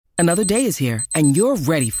Another day is here, and you're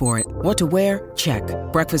ready for it. What to wear? Check.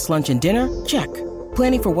 Breakfast, lunch, and dinner? Check.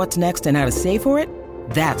 Planning for what's next and how to save for it?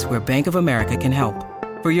 That's where Bank of America can help.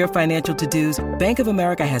 For your financial to-dos, Bank of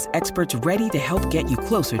America has experts ready to help get you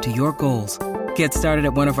closer to your goals. Get started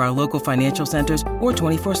at one of our local financial centers or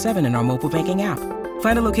 24/7 in our mobile banking app.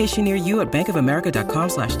 Find a location near you at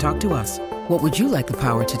bankofamerica.com/talktous. What would you like the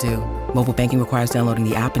power to do? Mobile banking requires downloading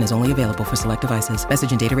the app and is only available for select devices.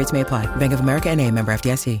 Message and data rates may apply. Bank of America N.A., member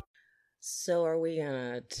FDIC. So are we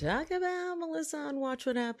going to talk about Melissa on Watch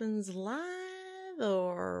What Happens Live,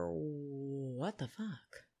 or what the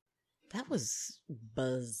fuck? That was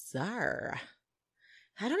bizarre.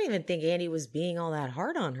 I don't even think Andy was being all that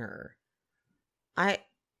hard on her. I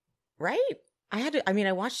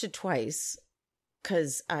watched it twice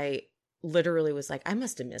because I literally was like, I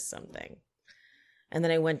must have missed something. And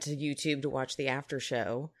then I went to YouTube to watch the after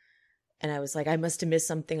show, and I was like, I must have missed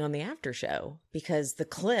something on the after show, because the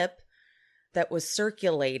clip that was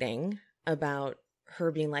circulating about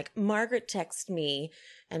her being like, Margaret texted me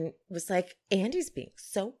and was like, Andy's being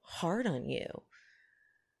so hard on you.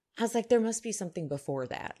 I was like, there must be something before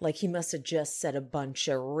that. Like, he must have just said a bunch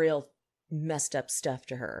of real messed up stuff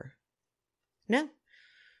to her. No,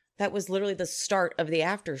 that was literally the start of the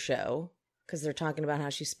after show, because they're talking about how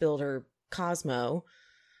she spilled her Cosmo.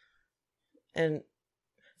 And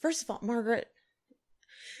first of all, Margaret,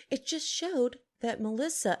 it just showed that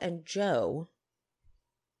Melissa and Joe,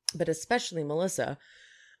 but especially Melissa,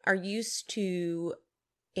 are used to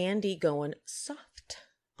Andy going soft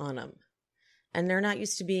on them. And they're not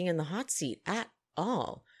used to being in the hot seat at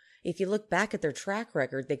all. If you look back at their track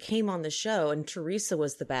record, they came on the show and Teresa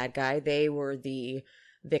was the bad guy. They were the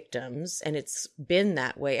victims, and it's been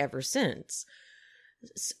that way ever since.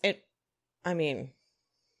 I mean.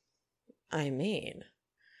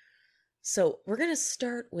 So we're going to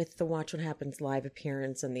start with the Watch What Happens Live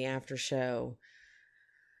appearance and the after show.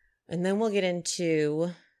 And then we'll get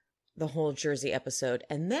into the whole Jersey episode.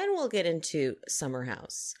 And then we'll get into Summer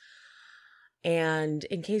House. And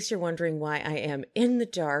in case you're wondering why I am in the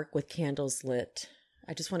dark with candles lit,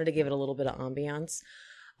 I just wanted to give it a little bit of ambiance.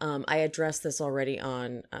 I addressed this already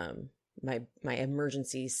on my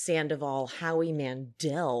emergency Sandoval Howie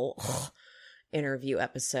Mandel interview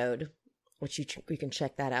episode, which you can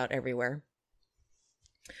check that out everywhere.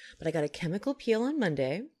 But I got a chemical peel on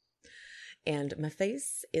Monday, and my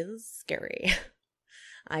face is scary.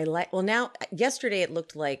 Yesterday it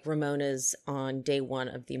looked like Ramona's on day one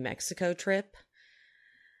of the Mexico trip,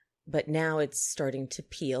 but now it's starting to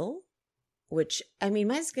peel, which, I mean,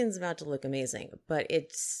 my skin's about to look amazing, but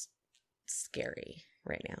it's scary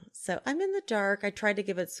right now. So I'm in the dark. I tried to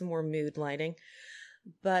give it some more mood lighting.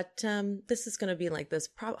 But this is going to be like this,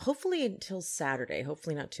 hopefully until Saturday.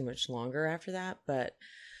 Hopefully not too much longer after that. But,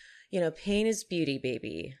 pain is beauty,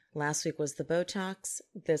 baby. Last week was the Botox.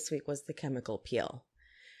 This week was the chemical peel.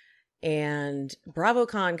 And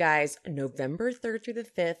BravoCon, guys, November 3rd through the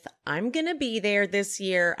 5th. I'm going to be there this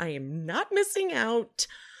year. I am not missing out.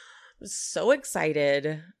 I'm so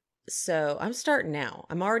excited. So I'm starting now.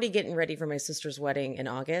 I'm already getting ready for my sister's wedding in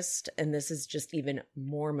August, and this is just even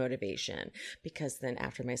more motivation, because then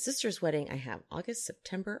after my sister's wedding, I have August,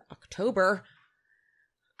 September, October.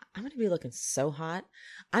 I'm going to be looking so hot.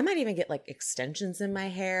 I might even get like extensions in my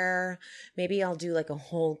hair. Maybe I'll do like a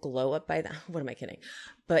whole glow up by that. What am I kidding?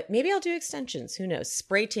 But maybe I'll do extensions. Who knows?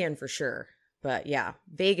 Spray tan for sure. But yeah,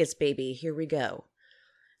 Vegas, baby. Here we go.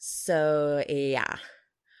 So yeah.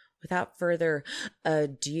 Without further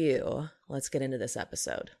ado, let's get into this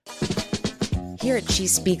episode. Here at She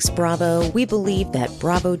Speaks Bravo, we believe that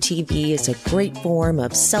Bravo TV is a great form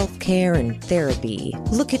of self-care and therapy.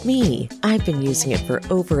 Look at me. I've been using it for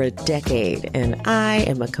over a decade, and I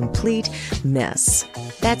am a complete mess.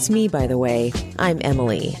 That's me, by the way. I'm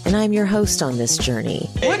Emily, and I'm your host on this journey.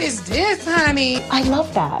 What is this, honey? I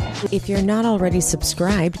love that. If you're not already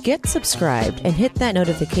subscribed, get subscribed and hit that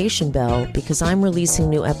notification bell, because I'm releasing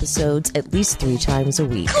new episodes at least 3 times a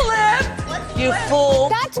week. You fool.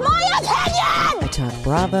 That's my opinion! I talk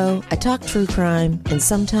Bravo, I talk true crime, and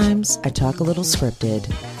sometimes I talk a little scripted.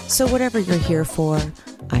 So whatever you're here for,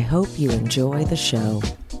 I hope you enjoy the show.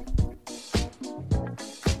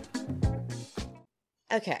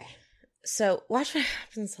 Okay, so Watch What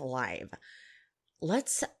Happens Live.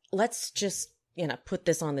 Let's just, put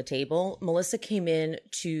this on the table. Melissa came in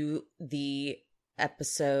to the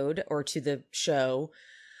episode, or to the show,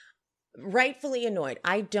 rightfully annoyed.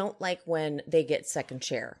 I don't like when they get second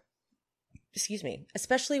chair. Excuse me.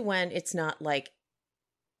 Especially when it's not like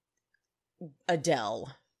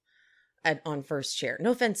Adele on first chair.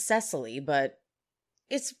 No offense, Cecily, but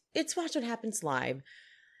it's Watch What Happens Live.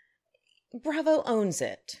 Bravo owns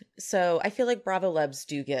it. So I feel like Bravo Lebs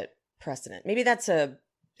do get precedent. Maybe that's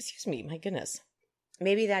excuse me, my goodness.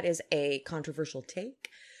 Maybe that is a controversial take.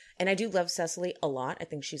 And I do love Cecily a lot. I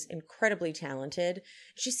think she's incredibly talented.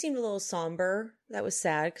 She seemed a little somber. That was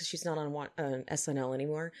sad because she's not on SNL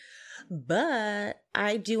anymore. But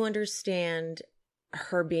I do understand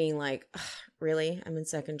her being like, really? I'm in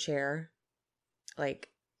second chair. Like,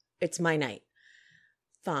 it's my night.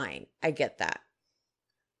 Fine. I get that.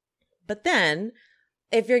 But then,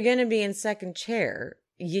 if you're going to be in second chair,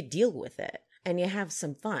 you deal with it and you have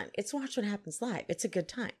some fun. It's Watch What Happens Live. It's a good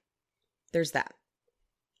time. There's that.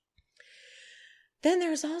 Then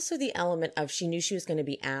there's also the element of she knew she was going to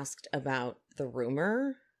be asked about the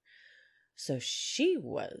rumor. So she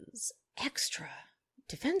was extra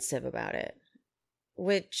defensive about it,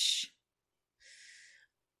 which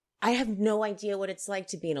I have no idea what it's like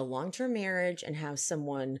to be in a long-term marriage and have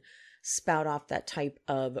someone spout off that type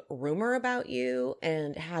of rumor about you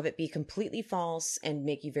and have it be completely false and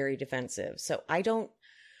make you very defensive. So I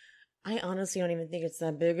honestly don't even think it's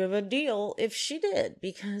that big of a deal if she did,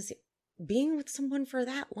 because being with someone for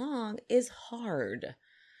that long is hard.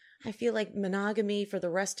 I feel like monogamy for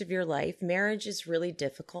the rest of your life, marriage is really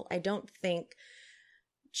difficult. I don't think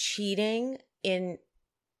cheating in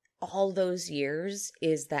all those years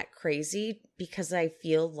is that crazy, because I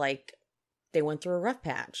feel like they went through a rough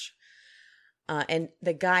patch. And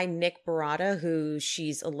the guy, Nick Barada, who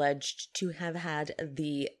she's alleged to have had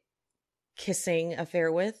the kissing affair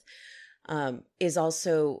with, is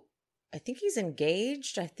also, I think he's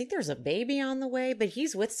engaged. I think there's a baby on the way, but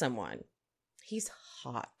he's with someone. He's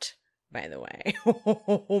hot, by the way.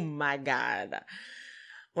 Oh my God.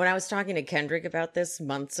 When I was talking to Kendrick about this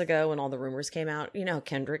months ago when all the rumors came out, you know how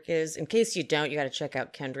Kendrick is. In case you don't, you got to check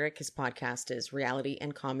out Kendrick. His podcast is Reality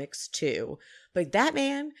and Comics too. But that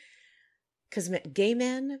man, because gay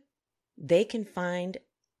men, they can find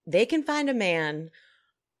a man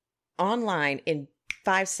online in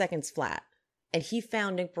 5 seconds flat. And he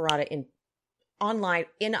found Nick Barada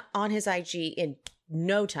on his IG in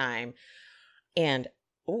no time. And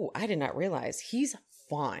I did not realize he's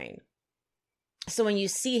fine. So when you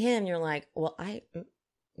see him, you're like, well,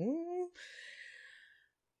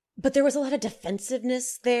 but there was a lot of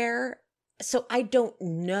defensiveness there. So I don't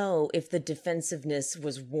know if the defensiveness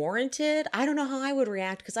was warranted. I don't know how I would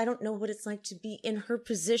react because I don't know what it's like to be in her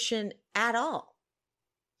position at all.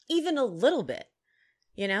 Even a little bit,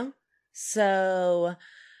 you know? So,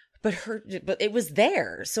 but it was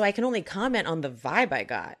there. So I can only comment on the vibe I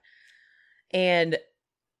got. And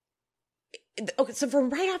okay, so from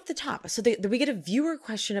right off the top, so we get a viewer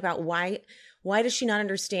question about why does she not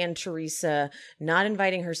understand Teresa not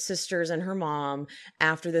inviting her sisters and her mom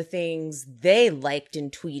after the things they liked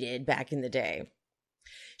and tweeted back in the day?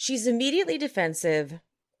 She's immediately defensive.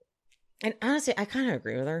 And honestly, I kind of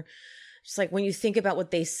agree with her. Just like when you think about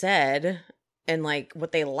what they said and like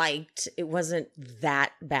what they liked, it wasn't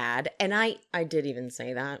that bad. And I did even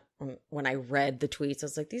say that when I read the tweets. I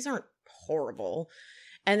was like, these aren't horrible.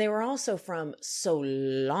 And they were also from so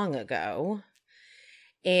long ago.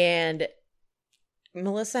 And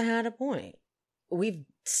Melissa had a point.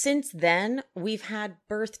 Since then, we've had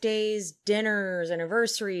birthdays, dinners,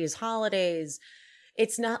 anniversaries, holidays.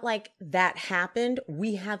 It's not like that happened.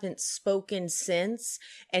 We haven't spoken since,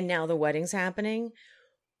 and now the wedding's happening.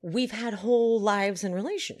 We've had whole lives and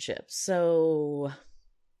relationships. So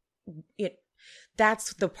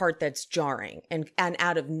that's the part that's jarring and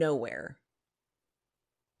out of nowhere.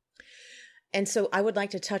 And so I would like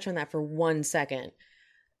to touch on that for 1 second.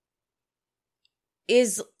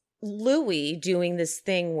 Is Louis doing this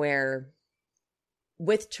thing where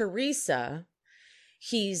with Teresa,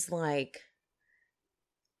 he's like,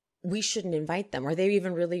 we shouldn't invite them. Are they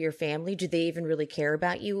even really your family? Do they even really care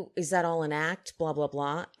about you? Is that all an act? Blah, blah,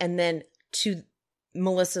 blah. And then to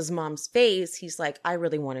Melissa's mom's face, he's like, I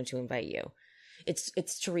really wanted to invite you.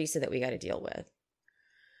 It's Teresa that we got to deal with.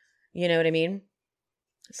 You know what I mean?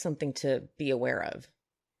 Something to be aware of.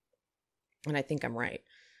 And I think I'm right.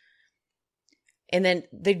 And then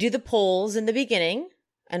they do the polls in the beginning.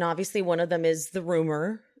 And obviously one of them is the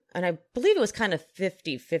rumor. And I believe it was kind of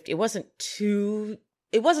 50-50. It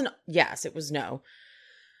wasn't, yes, it was no,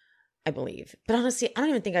 I believe. But honestly, I don't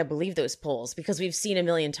even think I believe those polls because we've seen a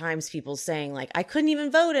million times people saying like, I couldn't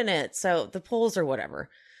even vote in it. So the polls are whatever.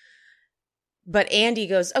 But Andy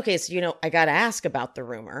goes, okay, so, I got to ask about the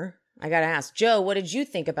rumor. I got to ask, Joe, what did you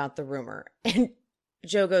think about the rumor? And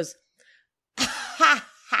Joe goes, ha,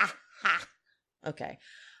 ha, ha. Okay,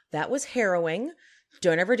 that was harrowing.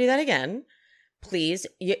 Don't ever do that again. Please,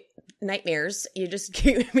 nightmares. You just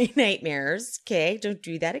gave me nightmares. Okay, don't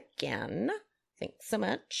do that again. Thanks so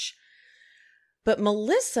much. But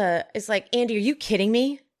Melissa is like, Andy, are you kidding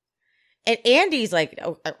me? And Andy's like,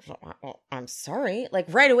 oh, I'm sorry. Like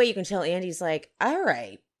right away, you can tell Andy's like, all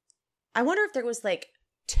right. I wonder if there was like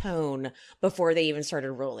tone before they even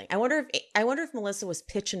started rolling. I wonder if Melissa was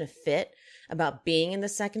pitching a fit about being in the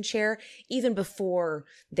second chair even before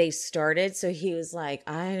they started. So he was like,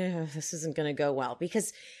 this isn't going to go well,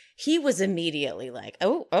 because he was immediately like,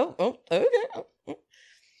 oh, okay.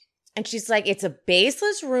 And she's like, it's a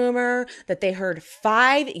baseless rumor that they heard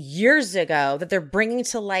 5 years ago that they're bringing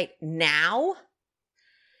to light now.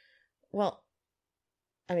 Well,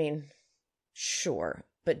 I mean, sure.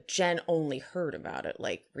 But Jen only heard about it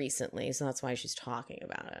like recently. So that's why she's talking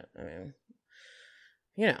about it. I mean,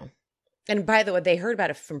 you know. And by the way, they heard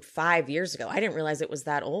about it from 5 years ago. I didn't realize it was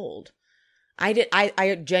that old.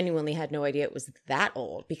 I genuinely had no idea it was that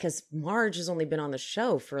old, because Marge has only been on the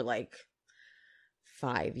show for like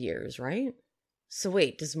 5 years, right? So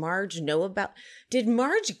wait, did Marge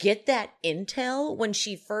get that intel when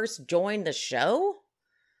she first joined the show?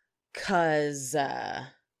 'Cause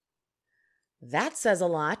that says a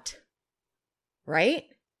lot, right?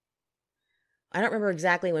 I don't remember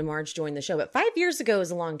exactly when Marge joined the show, but 5 years ago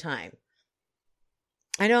is a long time.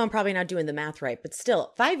 I know I'm probably not doing the math right, but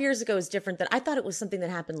still, 5 years ago is different than, I thought it was something that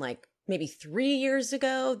happened like maybe 3 years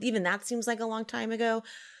ago. Even that seems like a long time ago.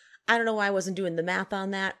 I don't know why I wasn't doing the math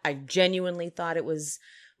on that. I genuinely thought it was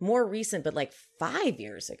more recent, but like 5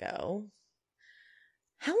 years ago.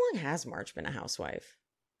 How long has Marge been a housewife?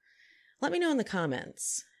 Let me know in the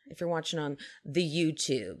comments if you're watching on the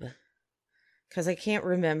YouTube, because I can't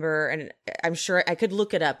remember, and I'm sure I could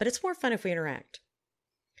look it up, but it's more fun if we interact.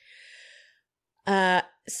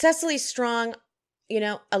 Cecily Strong,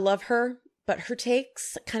 I love her, but her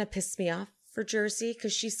takes kind of pissed me off for Jersey,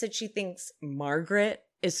 because she said she thinks Margaret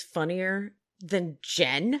is funnier than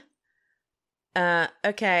Jen.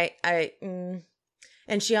 Okay, and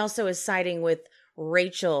she also is siding with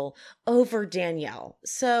Rachel over Danielle.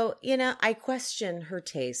 So, I question her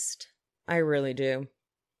taste. I really do.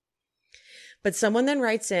 But someone then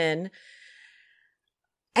writes in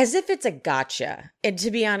as if it's a gotcha. And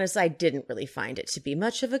to be honest, I didn't really find it to be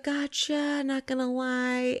much of a gotcha, not gonna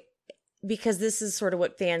lie, because this is sort of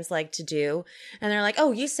what fans like to do. And they're like,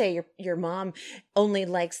 oh, you say your mom only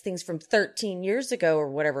likes things from 13 years ago or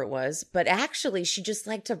whatever it was. But actually, she just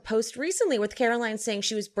liked to post recently with Caroline saying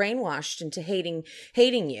she was brainwashed into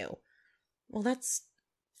hating you. Well, that's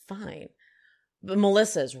fine. But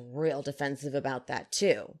Melissa's real defensive about that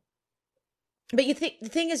too. But the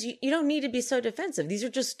thing is, you don't need to be so defensive. These are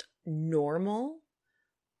just normal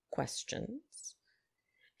questions.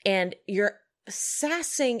 And you're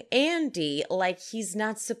sassing Andy like he's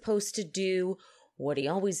not supposed to do what he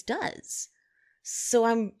always does. So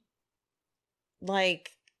I'm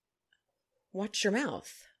like, watch your mouth,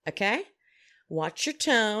 okay? Watch your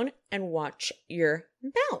tone and watch your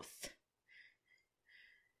mouth.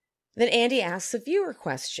 Then Andy asks a viewer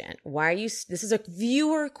question. This is a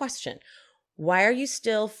viewer question. Why are you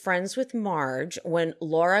still friends with Marge when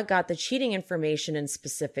Laura got the cheating information and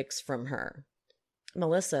specifics from her?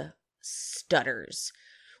 Melissa stutters.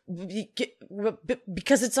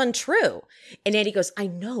 Because it's untrue. And Andy goes, I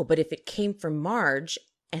know, but if it came from Marge.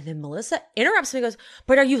 And then Melissa interrupts me and goes,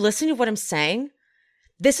 but are you listening to what I'm saying?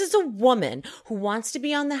 This is a woman who wants to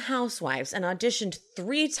be on The Housewives and auditioned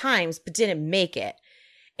 3 times but didn't make it.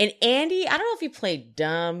 And Andy, I don't know if he played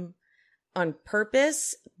dumb on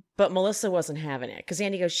purpose, but Melissa wasn't having it. Because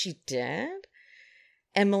Andy goes, she did?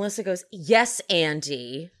 And Melissa goes, yes,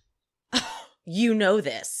 Andy. Oh, you know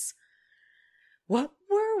this. What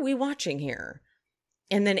were we watching here?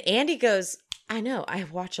 And then Andy goes, I know, I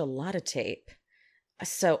watch a lot of tape,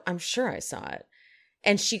 so I'm sure I saw it.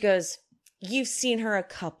 And she goes, you've seen her a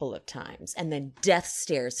couple of times. And then death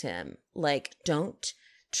stares him like, don't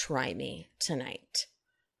try me tonight.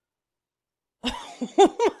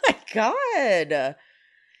 Oh my God.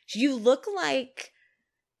 You look like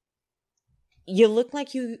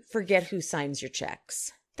you forget who signs your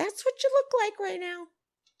checks. That's what you look like right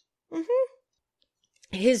now.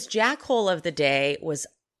 His jackhole of the day was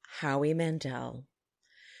Howie Mandel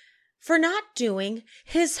for not doing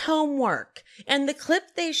his homework. And the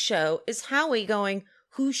clip they show is Howie going,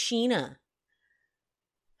 who's Sheena?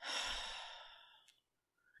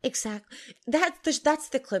 Exactly. That's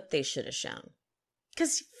the clip they should have shown.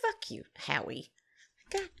 Because fuck you, Howie.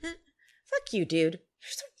 God, fuck you, dude. You're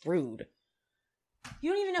so rude.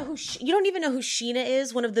 You don't even know who Sheena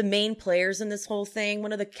is, one of the main players in this whole thing,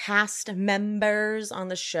 one of the cast members on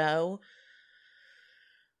the show.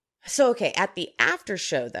 So, okay, at the after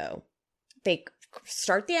show, though, they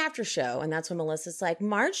start the after show, and that's when Melissa's like,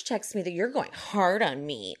 Marge texts me that you're going hard on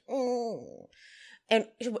me. And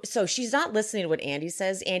so she's not listening to what Andy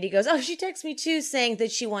says. Andy goes, oh, she texted me too saying that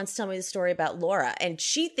she wants to tell me the story about Laura. And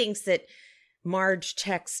she thinks that Marge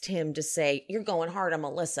texted him to say, you're going hard on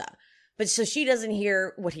Melissa. But so she doesn't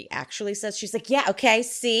hear what he actually says. She's like, yeah, okay,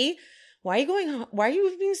 see? Why are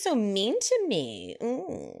you being so mean to me?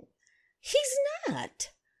 He's not.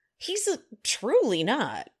 He's truly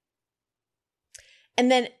not. And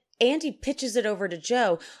then Andy pitches it over to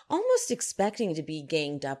Joe, almost expecting to be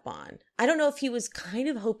ganged up on. I don't know if he was kind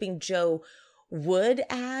of hoping Joe would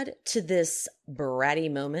add to this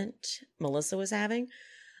bratty moment Melissa was having.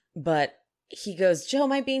 But he goes, Joe,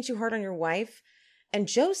 am I being too hard on your wife? And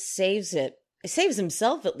Joe saves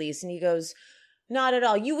himself at least. And he goes, not at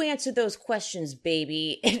all. You answered those questions,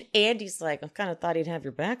 baby. And Andy's like, I kind of thought he'd have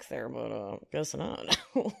your back there, but guess not.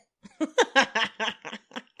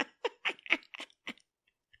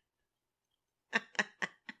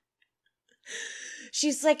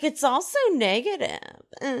 She's like, it's also negative.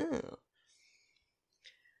 Oh.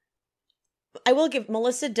 I will give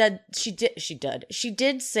Melissa she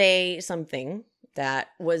did say something that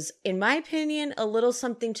was, in my opinion, a little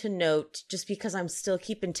something to note, just because I'm still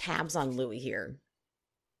keeping tabs on Louis here.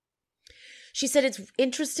 She said it's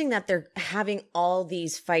interesting that they're having all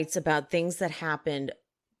these fights about things that happened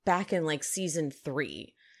back in like season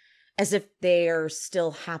 3, as if they are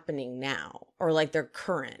still happening now, or like they're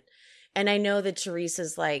current. And I know that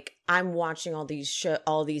Teresa's like, I'm watching all these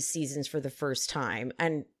seasons for the first time,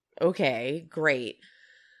 and okay, great.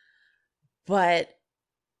 But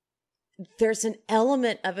there's an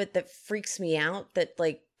element of it that freaks me out, that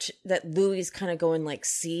like that Louis kind of going like,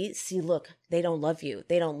 see, look, they don't love you.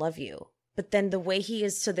 They don't love you. But then the way he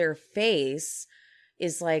is to their face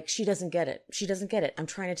is like, she doesn't get it. She doesn't get it. I'm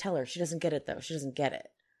trying to tell her. She doesn't get it though. She doesn't get it.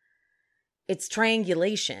 It's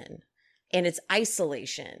triangulation and it's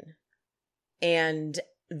isolation. And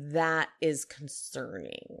that is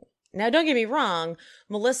concerning. Now, don't get me wrong.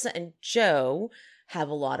 Melissa and Joe have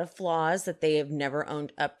a lot of flaws that they have never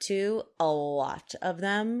owned up to, a lot of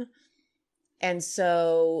them. And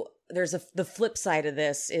so there's the flip side of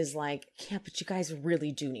this is like, yeah, but you guys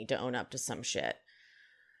really do need to own up to some shit.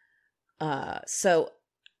 So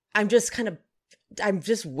I'm just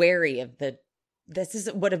wary of this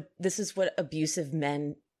is what abusive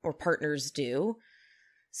men or partners do.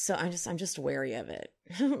 So I'm just wary of it.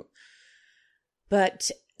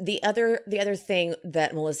 But the other thing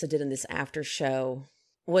that Melissa did in this after show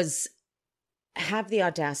was have the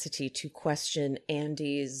audacity to question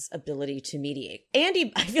Andy's ability to mediate.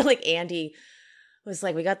 I feel like Andy was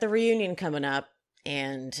like, we got the reunion coming up,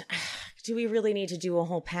 and do we really need to do a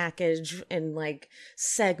whole package and like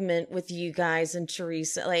segment with you guys and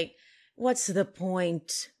Teresa? Like, what's the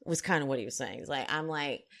point? Was kind of what he was saying. He's like, I'm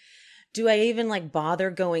like, do I even like bother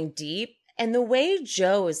going deep? And the way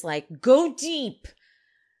Joe is like, go deep.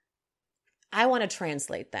 I want to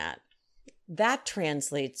translate that. That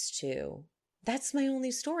translates to, that's my only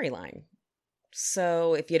storyline.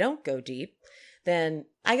 So if you don't go deep, then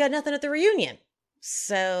I got nothing at the reunion.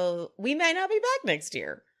 So we might not be back next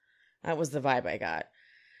year. That was the vibe I got.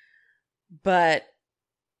 But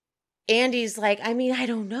Andy's like, I mean, I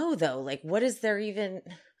don't know though. Like, there's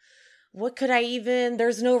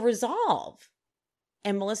no resolve.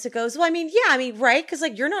 And Melissa goes, well, right? Because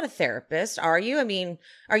like, you're not a therapist, are you? I mean,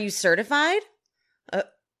 are you certified?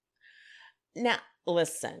 Now,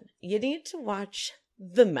 listen, you need to watch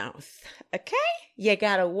the mouth, okay? You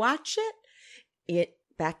got to watch it. You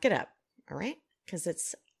back it up, all right? Because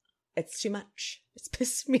it's too much. It's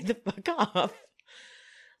pissed me the fuck off.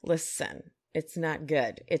 Listen, it's not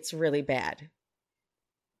good. It's really bad.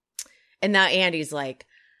 And now Andy's like,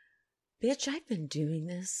 bitch, I've been doing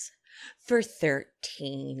this for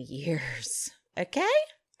 13 years. Okay?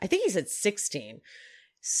 I think he said 16.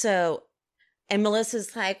 So, and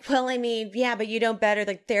Melissa's like, well, I mean, yeah, but you know better,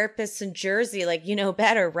 like therapists in Jersey, like, you know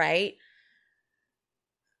better, right?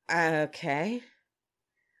 Okay.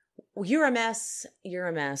 Well, you're a mess. You're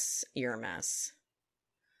a mess. You're a mess.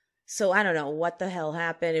 So I don't know what the hell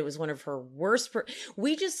happened. It was one of her worst.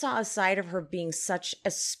 We just saw a side of her being such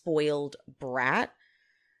a spoiled brat.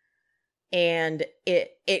 And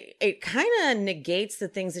it kind of negates the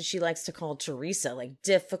things that she likes to call Teresa, like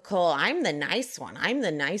difficult. I'm the nice one. I'm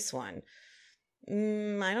the nice one.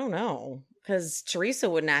 I don't know, because Teresa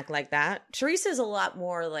wouldn't act like that. Teresa's a lot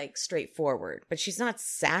more like straightforward, but she's not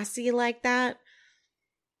sassy like that.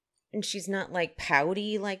 And she's not like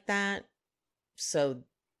pouty like that. So,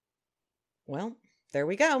 well, there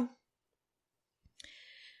we go.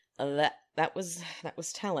 That was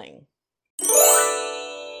telling.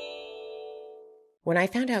 When I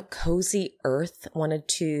found out Cozy Earth wanted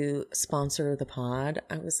to sponsor the pod,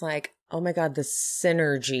 I was like, Oh my God, the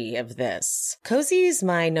synergy of this. Cozy is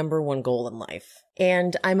my number one goal in life.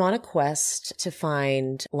 And I'm on a quest to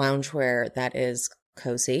find loungewear that is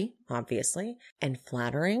cozy, obviously, and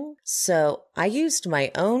flattering. So I used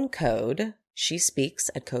my own code, She Speaks,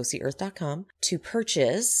 at CozyEarth.com to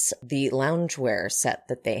purchase the loungewear set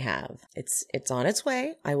that they have. It's on its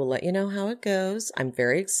way. I will let you know how it goes. I'm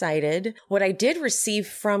very excited. What I did receive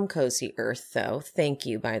from Cozy Earth, though, thank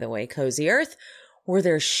you, by the way, Cozy Earth, were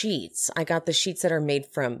their sheets. I got the sheets that are made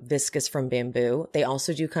from viscose from bamboo. They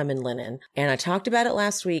also do come in linen. And I talked about it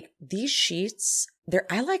last week. These sheets,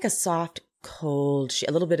 I like a soft, cold,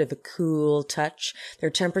 a little bit of a cool touch.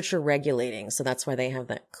 They're temperature regulating, so that's why they have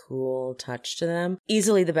that cool touch to them.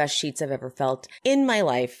 Easily the best sheets I've ever felt in my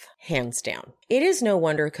life, hands down. It is no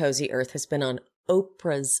wonder Cozy Earth has been on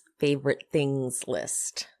Oprah's favorite things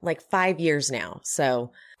list, like 5 years now.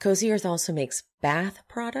 So Cozy Earth also makes bath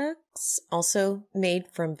products, also made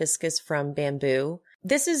from viscose from bamboo.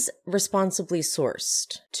 This is responsibly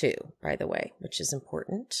sourced too, by the way, which is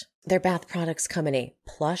important. Their bath products come in a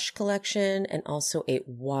plush collection and also a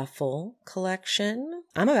waffle collection.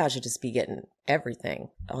 I'm about to just be getting everything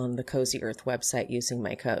on the Cozy Earth website using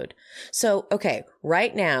my code. So, okay,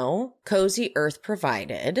 right now, Cozy Earth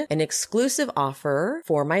provided an exclusive offer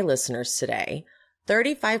for my listeners today.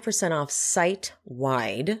 35% off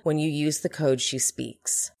site-wide when you use the code She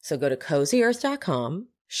Speaks. So go to CozyEarth.com,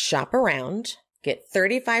 shop around, get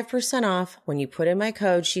 35% off when you put in my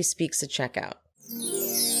code She Speaks at checkout.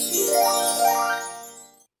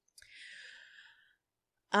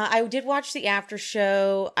 I did watch the after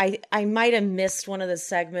show. I might have missed one of the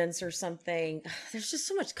segments or something. There's just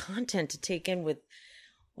so much content to take in with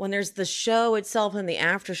when there's the show itself and the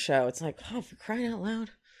after show. It's like, oh, for crying out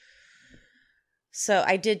loud. So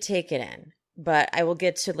I did take it in, but I will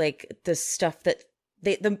get to like the stuff that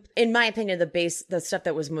in my opinion, the stuff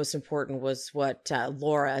that was most important was what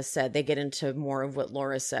Laura said. They get into more of what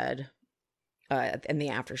Laura said in the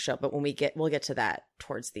after show, but we'll get to that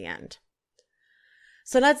towards the end.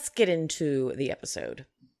 So let's get into the episode.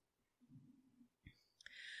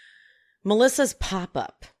 Melissa's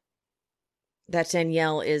pop-up that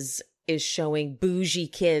Danielle is showing bougie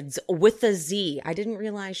kids with a Z. I didn't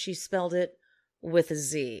realize she spelled it with a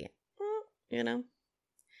Z. You know.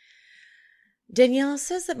 Danielle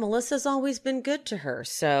says that Melissa's always been good to her,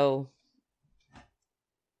 so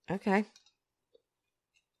okay.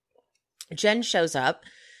 Jen shows up,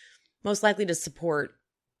 most likely to support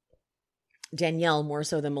Danielle more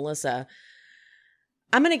so than Melissa.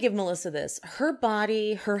 I'm going to give Melissa this. Her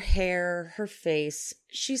body, her hair, her face,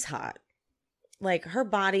 she's hot. Like her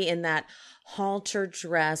body in that halter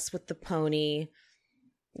dress with the pony.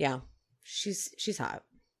 Yeah, she's hot.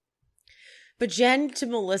 But Jen to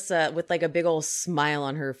Melissa with like a big old smile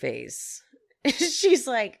on her face. She's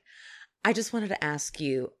like, I just wanted to ask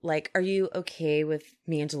you, like, are you okay with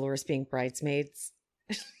me and Dolores being bridesmaids?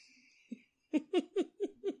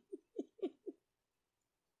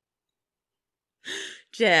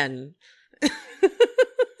 Jen.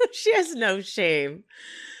 She has no shame.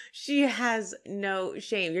 She has no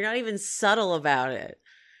shame. You're not even subtle about it.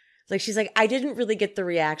 Like, she's like, I didn't really get the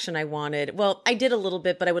reaction I wanted. Well, I did a little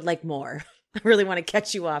bit, but I would like more. I really want to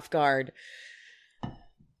catch you off guard.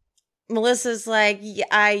 Melissa's like,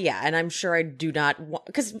 yeah, and I'm sure I do not want,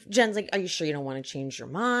 because Jen's like, are you sure you don't want to change your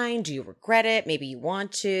mind? Do you regret it? Maybe you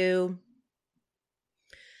want to.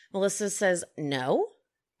 Melissa says, no,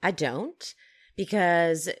 I don't,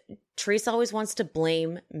 because Teresa always wants to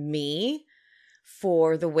blame me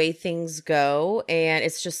for the way things go, and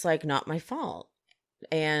it's just like not my fault.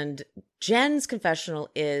 And Jen's confessional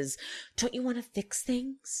is, don't you want to fix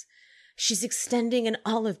things? She's extending an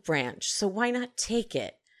olive branch, so why not take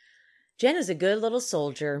it? Jen is a good little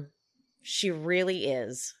soldier. She really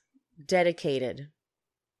is. Dedicated.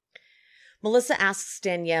 Melissa asks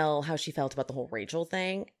Danielle how she felt about the whole Rachel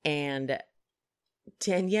thing, and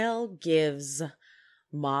Danielle gives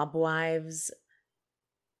Mob Wives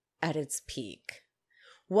at its peak.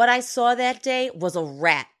 What I saw that day was a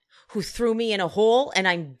rat who threw me in a hole, and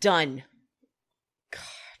I'm done.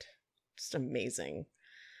 God, just amazing.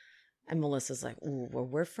 And Melissa's like, ooh, where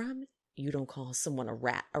we're from, you don't call someone a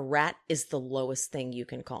rat. A rat is the lowest thing you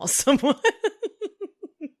can call someone.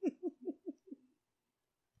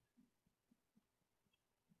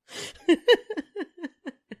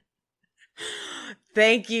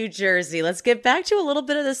 Thank you, Jersey. Let's get back to a little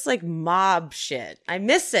bit of this like mob shit. I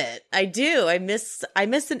miss it. I do. I miss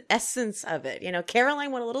an essence of it. You know,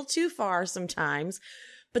 Caroline went a little too far sometimes,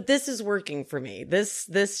 but this is working for me.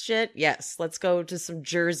 This shit, yes. Let's go to some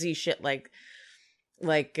Jersey shit like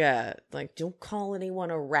don't call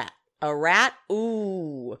anyone a rat. A rat?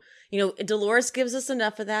 Ooh. You know, Dolores gives us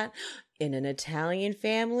enough of that. In an Italian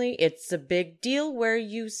family, it's a big deal where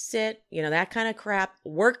you sit. You know, that kind of crap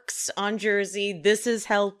works on Jersey. This is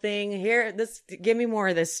helping. Here, give me more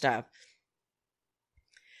of this stuff.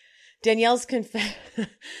 Danielle's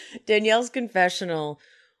confessional.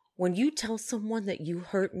 When you tell someone that you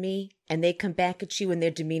hurt me and they come back at you and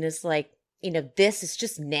their demeanor's like, you know, this is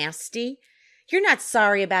just nasty. You're not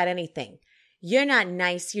sorry about anything. You're not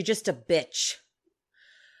nice. You're just a bitch.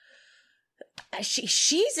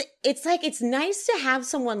 It's nice to have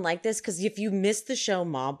someone like this, because if you miss the show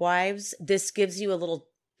Mob Wives, this gives you a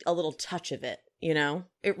little touch of it, you know?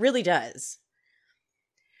 It really does.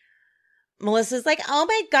 Melissa's like, oh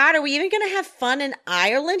my God, are we even going to have fun in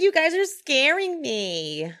Ireland? You guys are scaring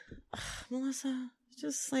me. Ugh, Melissa,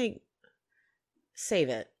 just like, save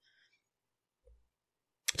it.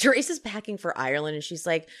 Teresa's packing for Ireland and she's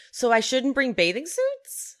like, so I shouldn't bring bathing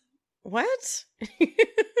suits? What?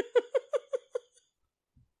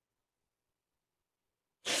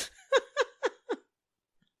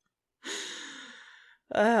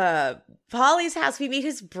 Polly's house, we meet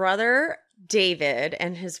his brother David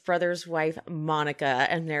and his brother's wife Monica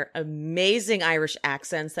and their amazing Irish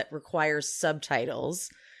accents that require subtitles.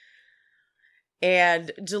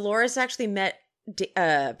 And Dolores actually met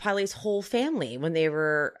Polly's whole family when they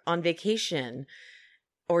were on vacation,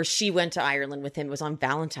 or she went to Ireland with him. It was on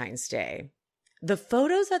Valentine's Day. The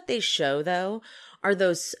photos that they show, though, are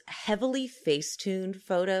those heavily face-tuned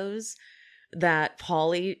photos that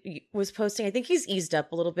Pauly was posting. I think he's eased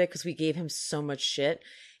up a little bit because we gave him so much shit.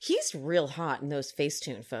 He's real hot in those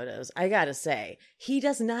Facetune photos. I gotta say, he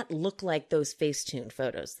does not look like those Facetune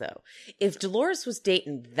photos, though. If Dolores was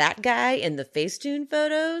dating that guy in the Facetune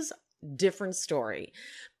photos, different story.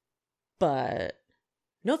 But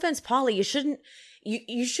no offense, Pauly,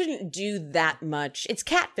 you shouldn't do that much. It's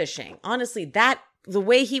catfishing. Honestly, the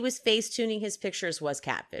way he was face-tuning his pictures was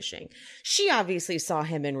catfishing. She obviously saw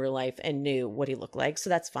him in real life and knew what he looked like, so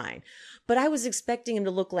that's fine. But I was expecting him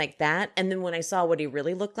to look like that, and then when I saw what he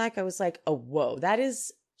really looked like, I was like, oh, whoa, that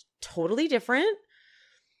is totally different.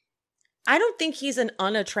 I don't think he's an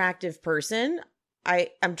unattractive person.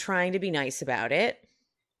 I'm trying to be nice about it.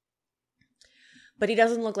 But he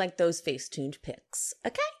doesn't look like those face-tuned pics,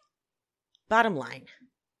 okay? Bottom line.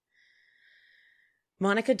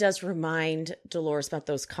 Monica does remind Dolores about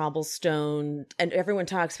those cobblestone, and everyone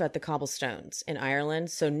talks about the cobblestones in Ireland.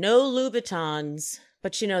 So no Louboutins,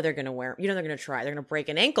 but you know they're going to wear, you know they're going to try. They're going to break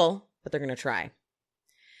an ankle, but they're going to try.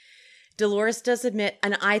 Dolores does admit,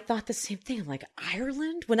 and I thought the same thing. I'm like,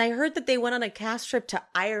 Ireland? When I heard that they went on a cast trip to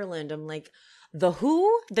Ireland, I'm like, the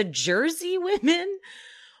who? The Jersey women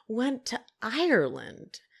went to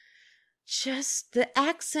Ireland. Just the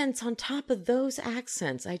accents on top of those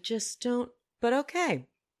accents. I just don't. But okay.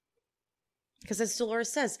 Because as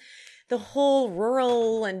Dolores says, the whole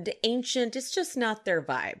rural and ancient, it's just not their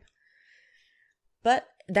vibe. But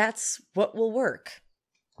that's what will work.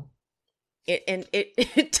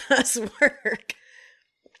 It does work.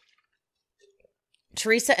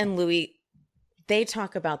 Teresa and Louis, they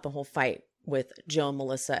talk about the whole fight with Joe and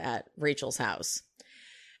Melissa at Rachel's house.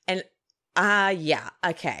 And yeah,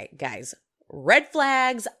 okay, guys. Red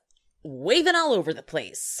flags waving all over the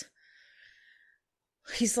place.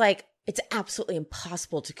 He's like, it's absolutely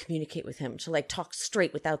impossible to communicate with him, to like talk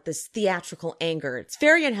straight without this theatrical anger. It's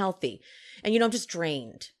very unhealthy. And, you know, I'm just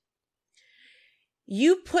drained.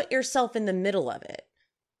 You put yourself in the middle of it.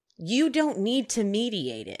 You don't need to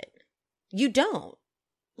mediate it. You don't.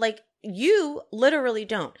 Like, you literally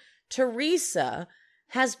don't. Teresa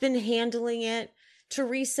has been handling it.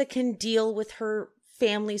 Teresa can deal with her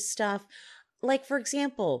family stuff. Like, for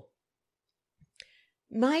example,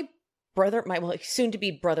 my brother, soon to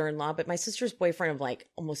be brother-in-law, but my sister's boyfriend of like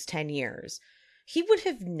almost 10 years, he would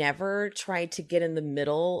have never tried to get in the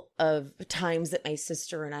middle of times that my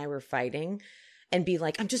sister and I were fighting and be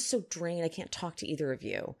like, I'm just so drained, I can't talk to either of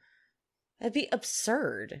you. That'd be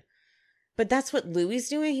absurd. But that's what Louis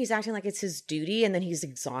doing. He's acting like it's his duty, and then he's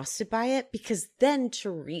exhausted by it, because then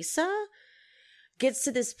Teresa gets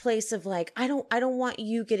to this place of like, I don't want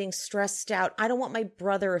you getting stressed out. I don't want my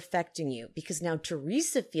brother affecting you, because now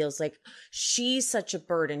Teresa feels like she's such a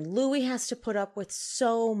burden. Louis has to put up with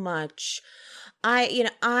so much.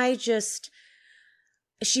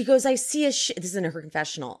 She goes, I see this is in her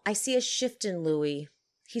confessional. I see a shift in Louis.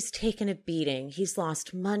 He's taken a beating. He's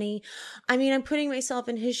lost money. I mean, I'm putting myself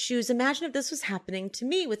in his shoes. Imagine if this was happening to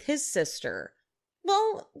me with his sister.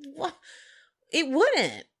 Well, it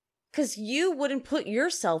wouldn't. Because you wouldn't put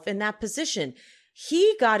yourself in that position.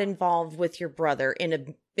 He got involved with your brother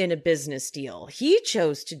in a business deal. He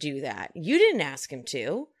chose to do that. You didn't ask him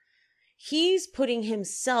to. He's putting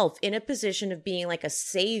himself in a position of being like a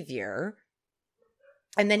savior,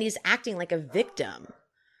 and then he's acting like a victim.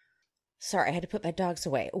 Sorry, I had to put my dogs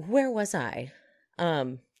away. Where was I?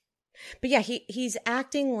 But yeah, he's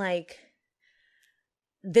acting like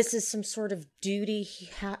this is some sort of duty.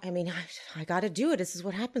 I got to do it. This is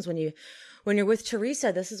what happens when you're with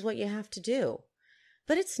Teresa. This is what you have to do.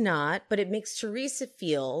 But it's not. But it makes Teresa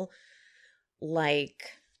feel like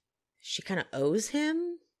she kind of owes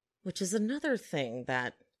him, which is another thing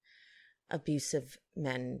that abusive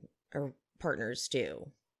men or partners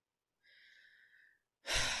do.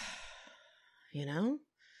 You know?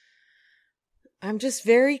 I'm just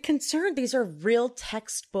very concerned. These are real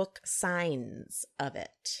textbook signs of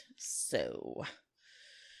it. So,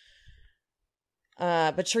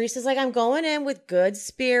 but Teresa's like, I'm going in with good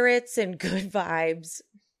spirits and good vibes.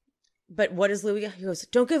 But what is Louis? He goes,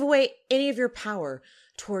 don't give away any of your power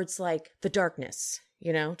towards like the darkness,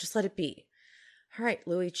 you know, just let it be. All right,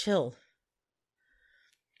 Louis, chill.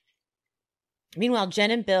 Meanwhile,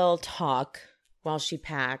 Jen and Bill talk while she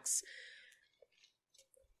packs.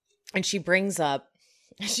 And she brings up,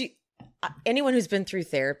 anyone who's been through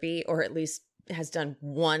therapy or at least has done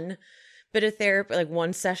one bit of therapy, like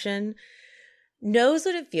one session, knows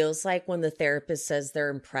what it feels like when the therapist says they're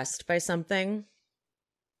impressed by something,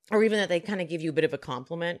 or even that they kind of give you a bit of a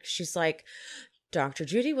compliment. She's like, Dr.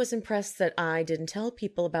 Judy was impressed that I didn't tell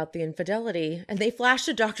people about the infidelity. And they flashed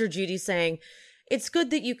to Dr. Judy saying, it's good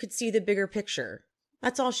that you could see the bigger picture.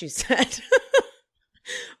 That's all she said.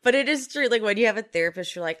 But it is true. Like when you have a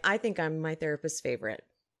therapist, you're like, I think I'm my therapist's favorite.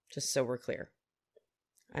 Just so we're clear.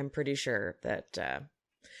 I'm pretty sure I'm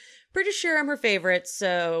her favorite.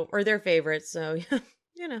 So, or their favorite. So, yeah,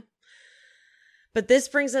 you know. But this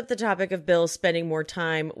brings up the topic of Bill spending more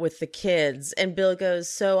time with the kids. And Bill goes,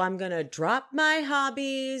 so I'm going to drop my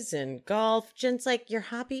hobbies and golf. Jen's like, your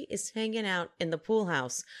hobby is hanging out in the pool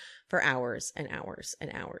house for hours and hours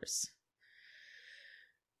and hours.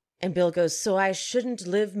 And Bill goes, so I shouldn't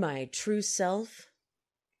live my true self?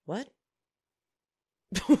 What?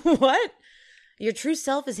 What? Your true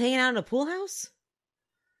self is hanging out in a pool house?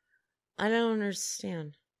 I don't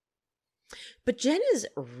understand. But Jen is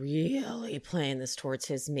really playing this towards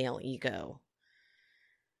his male ego.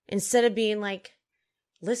 Instead of being like,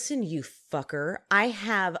 listen, you fucker, I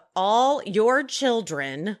have all your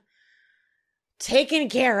children, taken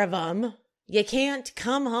care of them. You can't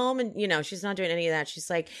come home and, you know, she's not doing any of that. She's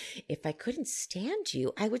like, if I couldn't stand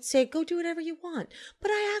you, I would say, go do whatever you want.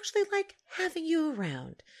 But I actually like having you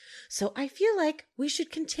around. So I feel like we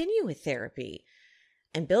should continue with therapy.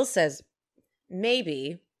 And Bill says,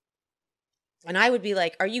 maybe. And I would be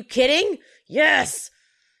like, are you kidding? Yes.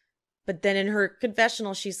 But then in her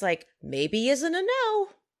confessional, she's like, maybe isn't a no.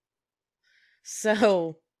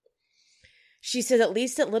 So she said, at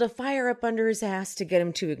least it lit a fire up under his ass to get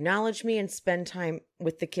him to acknowledge me and spend time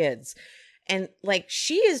with the kids. And like,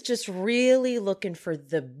 she is just really looking for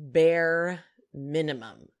the bare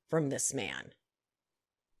minimum from this man.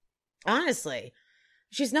 Honestly,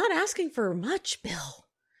 she's not asking for much, Bill.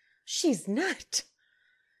 She's not.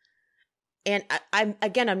 And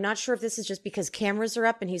I'm not sure if this is just because cameras are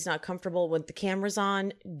up and he's not comfortable with the cameras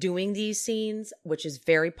on doing these scenes, which is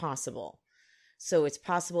very possible. So it's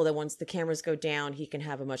possible that once the cameras go down, he can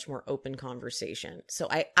have a much more open conversation. So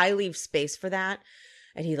I leave space for that.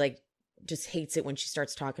 And he like just hates it when she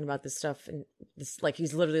starts talking about this stuff. And this, like,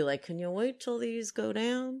 he's literally like, can you wait till these go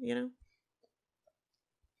down? You know?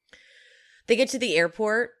 They get to the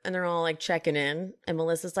airport and they're all like checking in. And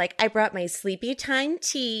Melissa's like, I brought my sleepy time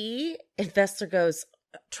tea. And Fester goes,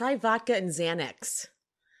 try vodka and Xanax.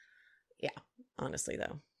 Yeah, honestly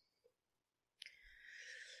though.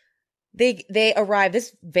 They arrive.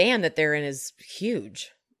 This van that they're in is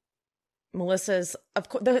huge. Melissa's, of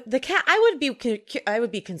course, the cat. I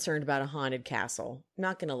would be concerned about a haunted castle.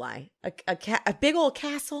 Not gonna lie, a big old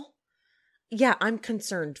castle. Yeah, I'm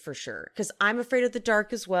concerned for sure because I'm afraid of the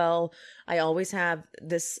dark as well. I always have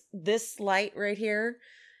this light right here.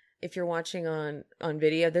 If you're watching on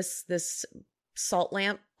video, this salt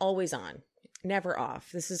lamp always on, never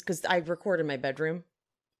off. This is because I record in my bedroom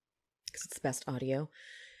because it's the best audio.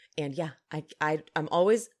 And yeah, I'm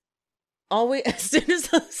always as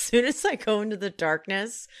soon as I go into the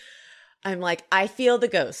darkness, I'm like, I feel the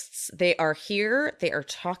ghosts. They are here. They are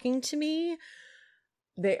talking to me.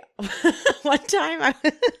 One time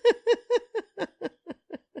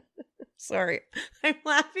sorry, I'm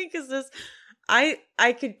laughing because I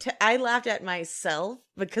laughed at myself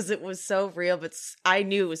because it was so real, but I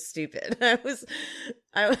knew it was stupid. I was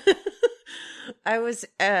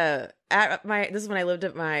this is when I lived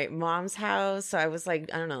at my mom's house. So I was like,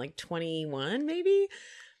 I don't know, like 21 maybe.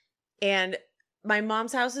 And my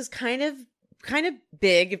mom's house is kind of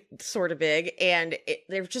big, sort of big. And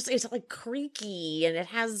it's like creaky and it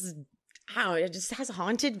has, it just has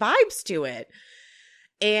haunted vibes to it.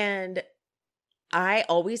 And I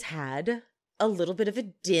always had a little bit of a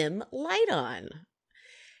dim light on.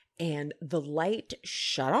 And the light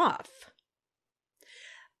shut off.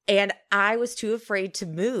 And I was too afraid to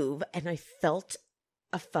move. And I felt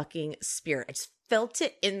a fucking spirit. I just felt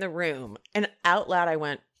it in the room. And out loud I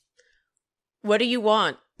went, "What do you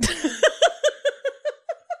want?"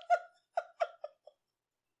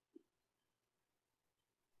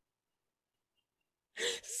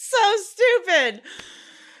 So stupid.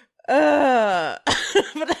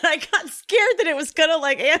 But then I got scared that it was gonna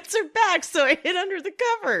like answer back, so I hid under the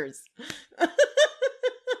covers.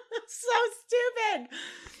 So stupid.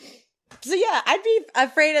 So yeah, I'd be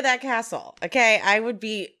afraid of that castle. Okay, I would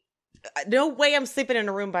be. No way I'm sleeping in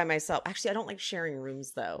a room by myself. Actually, I don't like sharing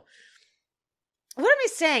rooms though. What am I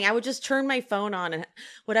saying? I would just turn my phone on and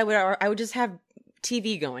I would just have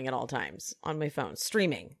TV going at all times on my phone,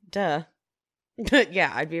 streaming. Duh. But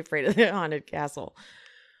yeah, I'd be afraid of the haunted castle.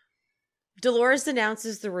 Dolores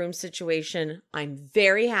announces the room situation. I'm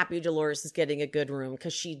very happy Dolores is getting a good room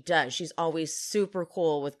because she does. She's always super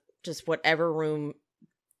cool with just whatever room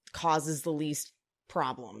causes the least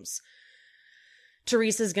problems.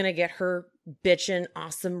 Teresa's going to get her bitchin'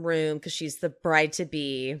 awesome room because she's the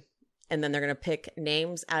bride-to-be. And then they're going to pick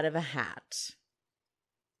names out of a hat.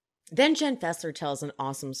 Then Jen Fessler tells an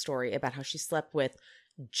awesome story about how she slept with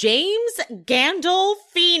James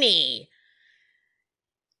Gandolfini.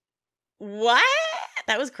 What?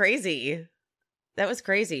 That was crazy. That was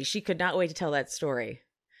crazy. She could not wait to tell that story.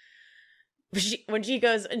 When she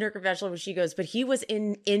goes in her confessional, she goes, "But he was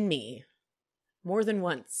in me more than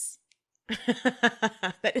once."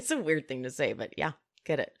 That is a weird thing to say, but yeah,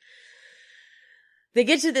 get it. They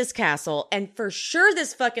get to this castle, and for sure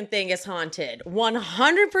this fucking thing is haunted.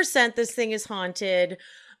 100% this thing is haunted.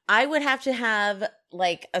 I would have to have,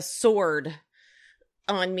 like, a sword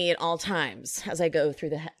on me at all times as I go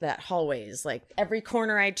through that hallways. Like, every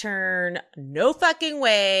corner I turn, no fucking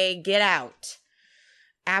way, get out.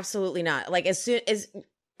 Absolutely not. Like, as soon as,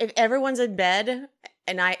 if everyone's in bed,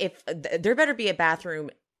 and if there better be a bathroom,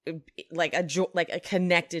 like, a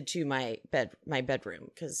connected to my bedroom,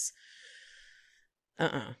 because...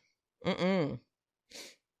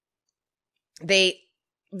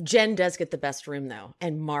 Jen does get the best room though.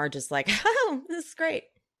 And Marge is like, "Oh, this is great.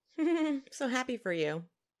 So happy for you."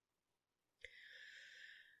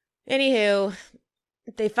 Anywho,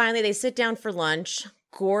 they sit down for lunch.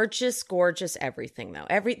 Gorgeous, gorgeous everything though.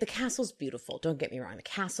 The castle's beautiful. Don't get me wrong. The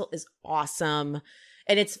castle is awesome.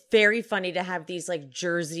 And it's very funny to have these like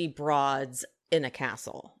Jersey broads in a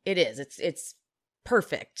castle. It is. It's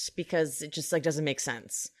perfect because it just like doesn't make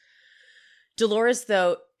sense. Dolores,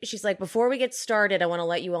 though, she's like, "Before we get started, I want to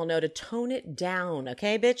let you all know to tone it down,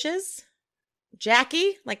 okay, bitches?"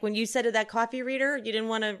 Jackie, like when you said to that coffee reader, you didn't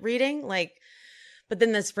want a reading, like, but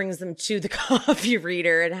then this brings them to the coffee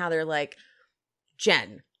reader and how they're like,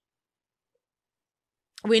 "Jen,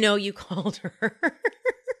 we know you called her."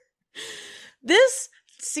 This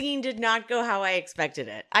scene did not go how I expected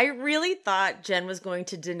it. I really thought Jen was going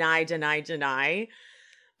to deny.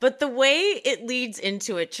 But the way it leads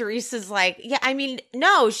into it, Teresa's like, "Yeah, I mean,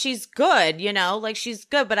 no, she's good, like she's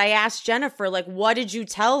good." But I asked Jennifer, like, "What did you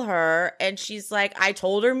tell her?" And she's like, "I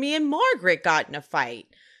told her me and Margaret got in a fight."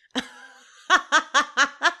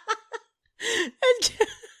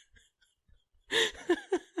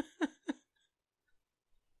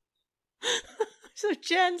 So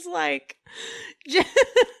Jen's like,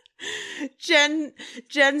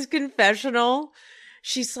 Jen's confessional.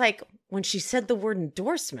 She's like, when she said the word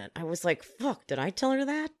endorsement, I was like, fuck, did I tell her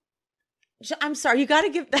that? I'm sorry, you got to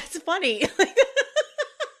give, that's funny. I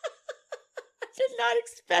did not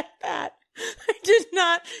expect that. I did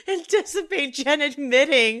not anticipate Jen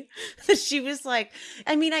admitting that she was like,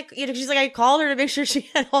 I mean, she's like, I called her to make sure she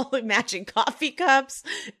had all the matching coffee cups.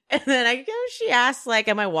 And then she asked, like,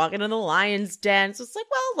 am I walking in the lion's den? So it's like,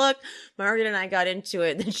 well, look, Margaret and I got into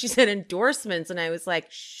it. And then she said endorsements. And I was like,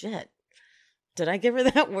 shit, did I give her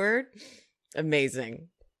that word? Amazing.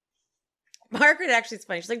 Margaret actually is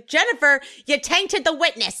funny. She's like, Jennifer, you tainted the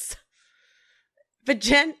witness. But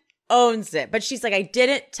Jen owns it. But she's like, I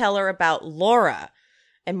didn't tell her about Laura.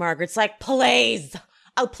 And Margaret's like, please.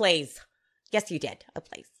 Oh, please. Yes, you did. Oh,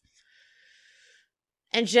 please.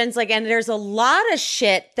 And Jen's like, and there's a lot of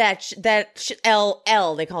shit that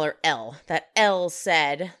L, they call her L, that L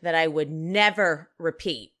said that I would never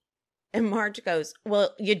repeat. And Marge goes,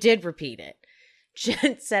 well, you did repeat it.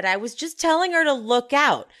 Jen said, I was just telling her to look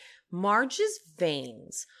out. Marge's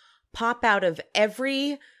veins pop out of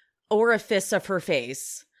every orifice of her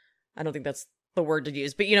face. I don't think that's the word to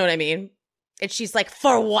use, but you know what I mean? And she's like,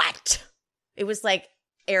 for what? It was like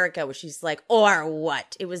Erica, where she's like, or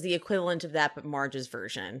what? It was the equivalent of that, but Marge's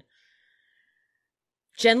version.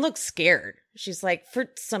 Jen looks scared. She's like,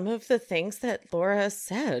 for some of the things that Laura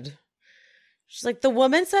said. She's like, the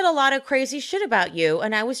woman said a lot of crazy shit about you,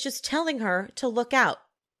 and I was just telling her to look out.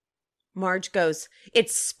 Marge goes,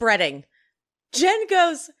 it's spreading. Jen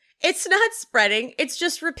goes, it's not spreading. It's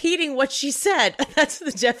just repeating what she said. That's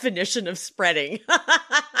the definition of spreading.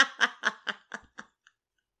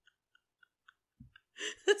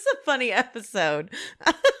 It's a funny episode.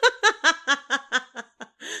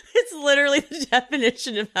 It's literally the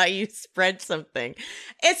definition of how you spread something.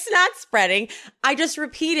 It's not spreading. I just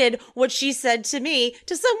repeated what she said to me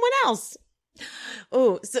to someone else.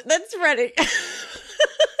 Oh, so that's spreading.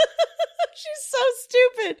 She's so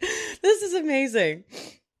stupid. This is amazing.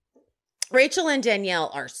 Rachel and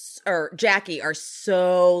Danielle or Jackie are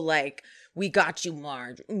so like, we got you,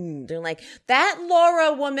 Marge. They're like, that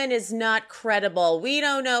Laura woman is not credible. We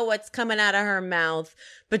don't know what's coming out of her mouth.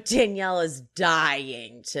 But Danielle is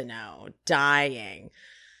dying to know. Dying.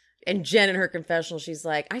 And Jen in her confessional, she's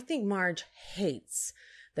like, I think Marge hates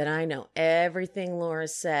that I know everything Laura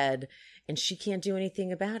said and she can't do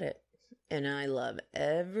anything about it. And I love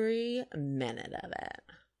every minute of it.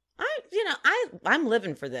 I'm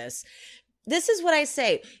living for this. This is what I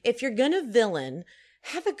say. If you're going to villain,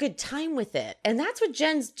 have a good time with it. And that's what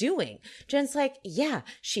Jen's doing. Jen's like, yeah,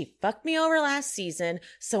 she fucked me over last season,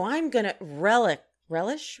 so I'm going to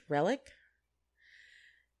relish,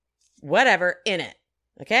 whatever, in it.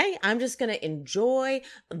 Okay? I'm just going to enjoy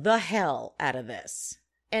the hell out of this.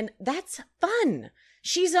 And that's fun.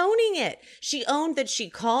 She's owning it. She owned that she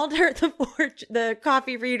called her the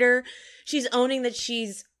coffee reader. She's owning that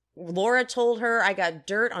Laura told her, I got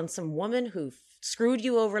dirt on some woman who screwed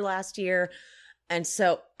you over last year. And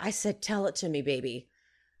so I said, tell it to me, baby.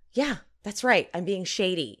 Yeah, that's right. I'm being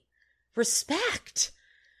shady. Respect.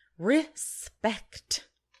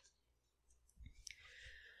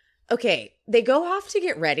 Okay, they go off to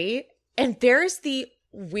get ready, and there's the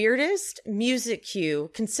weirdest music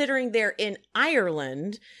cue, considering they're in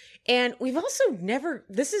Ireland. And we've also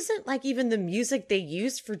this isn't like even the music they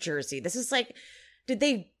used for Jersey. This is like, did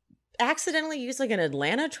they accidentally use like an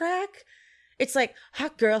Atlanta track? It's like,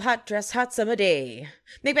 hot girl, hot dress, hot summer day.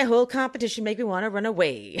 Make my whole competition make me want to run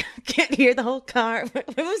away. Can't hear the whole car.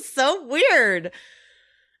 It was so weird.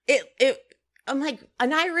 I'm like,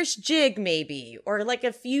 an Irish jig maybe, or like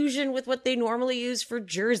a fusion with what they normally use for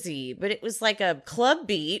Jersey, but it was like a club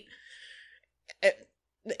beat.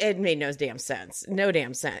 It made no damn sense. No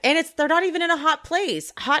damn sense. And they're not even in a hot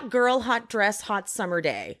place. Hot girl, hot dress, hot summer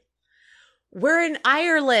day. We're in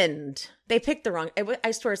Ireland. They picked the wrong,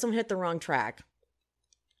 I swear someone hit the wrong track.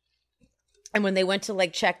 And when they went to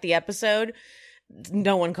like check the episode,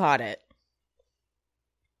 no one caught it.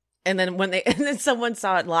 And then and then someone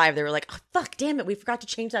saw it live, they were like, oh, fuck, damn it. We forgot to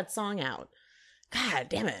change that song out. God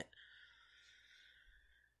damn it.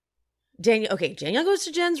 Danielle goes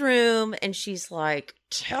to Jen's room and she's like,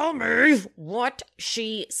 tell me what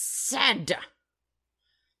she said.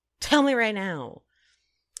 Tell me right now.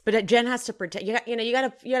 But Jen has to pretend. You got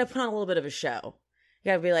to put on a little bit of a show. You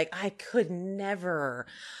got to be like, I couldn't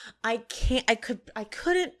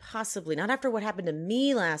possibly, not after what happened to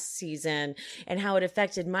me last season and how it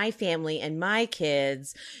affected my family and my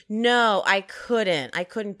kids. No, I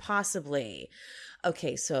couldn't possibly.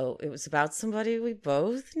 Okay, so it was about somebody we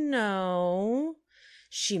both know.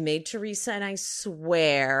 She made Teresa and I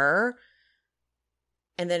swear.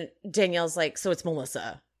 And then Danielle's like, so it's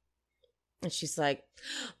Melissa. And she's like,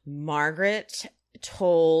 Margaret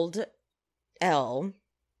told Elle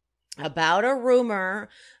about a rumor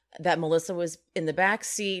that Melissa was in the back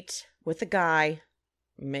seat with a guy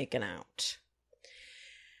making out.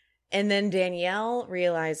 And then Danielle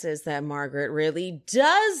realizes that Margaret really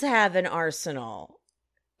does have an arsenal.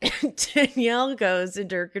 And Danielle goes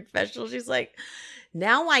into her confessional. She's like,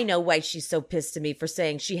 now I know why she's so pissed at me for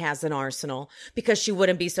saying she has an arsenal, because she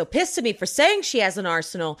wouldn't be so pissed at me for saying she has an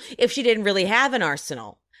arsenal if she didn't really have an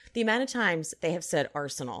arsenal. The amount of times they have said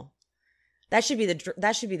arsenal. That should be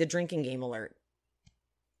the drinking game alert.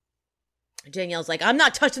 Danielle's like, I'm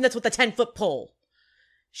not touching this with a 10-foot pole.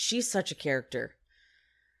 She's such a character.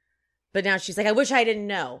 But now she's like, I wish I didn't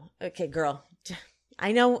know. Okay, girl.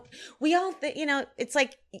 I know we all, it's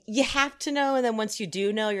like you have to know. And then once you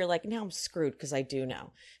do know, you're like, now I'm screwed because I do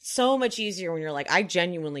know. So much easier when you're like, I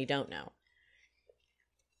genuinely don't know.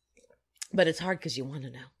 But it's hard because you want to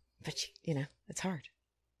know. But, it's hard.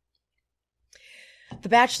 The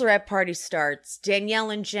bachelorette party starts. Danielle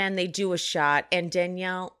and Jen, they do a shot, and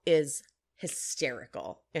Danielle is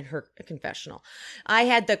hysterical in her confessional. I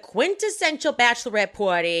had the quintessential bachelorette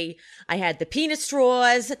party. I had the penis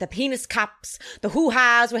straws, the penis cups, the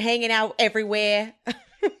hoo-has were hanging out everywhere.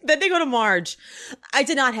 Then they go to Marge. I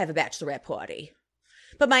did not have a bachelorette party.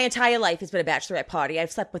 But my entire life has been a bachelorette party.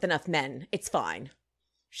 I've slept with enough men. It's fine.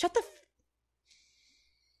 Shut the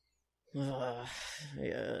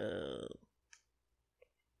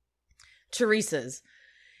Teresa's.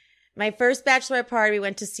 My first bachelorette party, we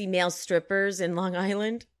went to see male strippers in Long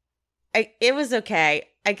Island. It was okay.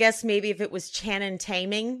 I guess maybe if it was Channing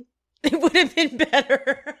Taming, it would have been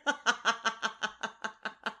better.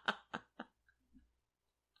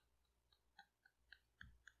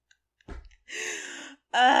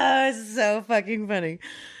 Oh, it's so fucking funny.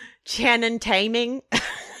 Channing Taming.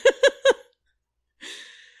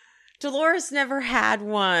 Dolores never had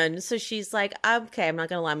one, so she's like, okay, I'm not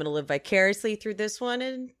going to lie. I'm going to live vicariously through this one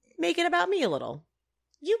and make it about me a little.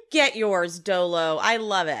 You get yours, Dolo. I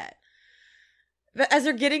love it. But as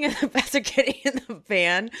they're getting in the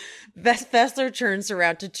van, Beth Fessler turns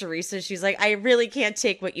around to Teresa. She's like, I really can't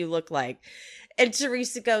take what you look like. And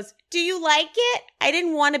Teresa goes, do you like it? I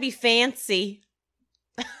didn't want to be fancy.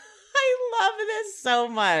 I love this so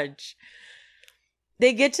much.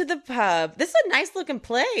 They get to the pub. This is a nice looking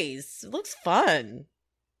place. It looks fun.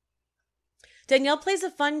 Danielle plays a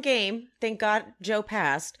fun game. Thank God Joe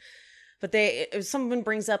passed. But someone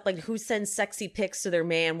brings up like who sends sexy pics to their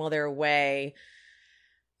man while they're away.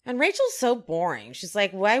 And Rachel's so boring. She's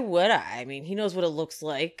like, why would I? I mean, he knows what it looks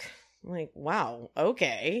like. I'm like, wow,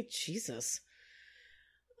 okay, Jesus.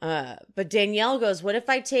 But Danielle goes, what if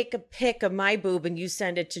I take a pic of my boob and you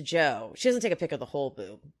send it to Joe? She doesn't take a pic of the whole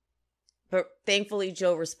boob. But thankfully,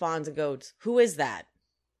 Joe responds and goes, who is that?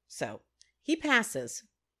 So he passes.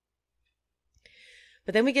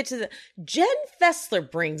 But then we get to Jen Fessler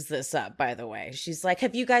brings this up, by the way. She's like,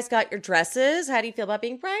 have you guys got your dresses? How do you feel about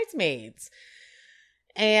being bridesmaids?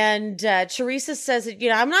 And Teresa says,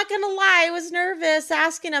 I'm not going to lie. I was nervous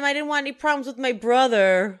asking him. I didn't want any problems with my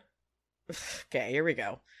brother. Okay, here we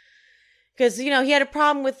go. Because, he had a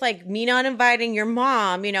problem with, like, me not inviting your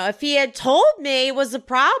mom. If he had told me it was a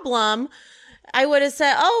problem, I would have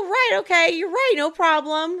said, oh, right, okay, you're right, no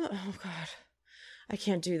problem. Oh, God, I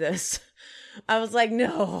can't do this. I was like,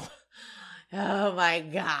 no. Oh, my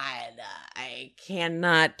God. I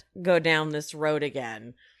cannot go down this road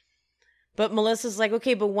again. But Melissa's like,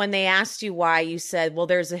 okay, but when they asked you why, you said, well,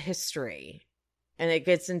 there's a history. And it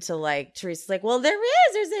gets into like, Teresa's like, well,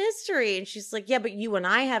 there's a history. And she's like, yeah, but you and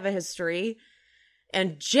I have a history.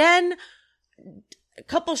 And Jen, a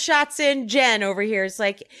couple shots in, Jen over here is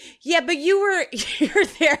like, yeah, but you're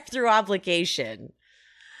there through obligation.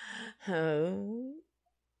 Oh.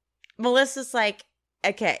 Melissa's like,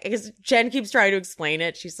 okay, because Jen keeps trying to explain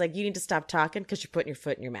it. She's like, you need to stop talking because you're putting your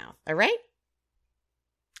foot in your mouth. All right?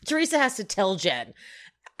 Teresa has to tell Jen,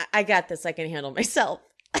 I got this. I can handle myself.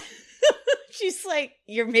 She's like,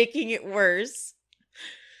 you're making it worse.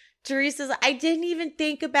 Teresa's like, I didn't even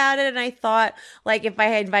think about it. And I thought, like, if I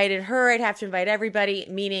had invited her, I'd have to invite everybody.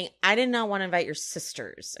 Meaning, I did not want to invite your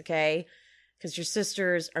sisters, okay? Because your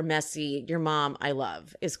sisters are messy. Your mom, I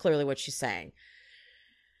love, is clearly what she's saying.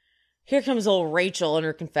 Here comes old Rachel in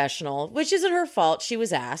her confessional, which isn't her fault. She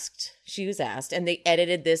was asked, and they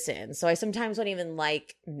edited this in. So I sometimes don't even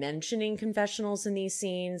like mentioning confessionals in these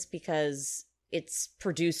scenes because it's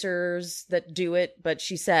producers that do it. But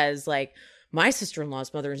she says, like, my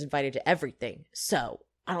sister-in-law's mother is invited to everything. So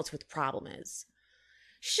I don't see what the problem is.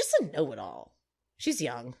 She's just a know-it-all. She's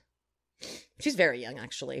young. She's very young,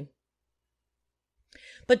 actually.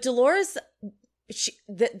 But Dolores,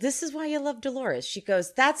 this is why you love Dolores. She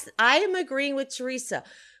goes, I am agreeing with Teresa.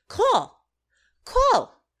 Call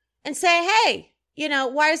and say, hey,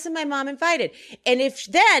 why isn't my mom invited? And if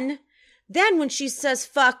then when she says,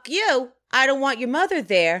 fuck you, I don't want your mother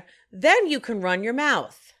there, then you can run your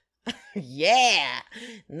mouth. Yeah,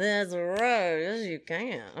 that's right. Yes, you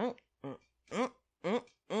can.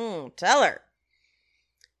 Tell her.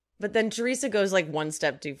 But then Teresa goes like one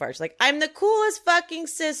step too far. She's like, I'm the coolest fucking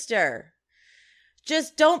sister.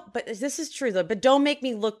 Just don't, but this is true though, but don't make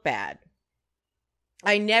me look bad.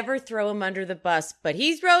 I never throw him under the bus, but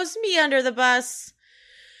he throws me under the bus.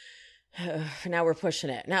 Now we're pushing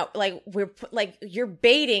it. Now, like, you're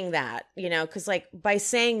baiting that, because like by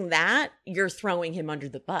saying that, you're throwing him under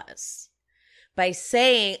the bus. By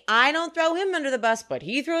saying, I don't throw him under the bus, but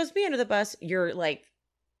he throws me under the bus, you're like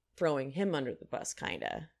throwing him under the bus, kind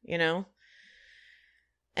of, And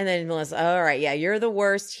then Melissa, all right, yeah, you're the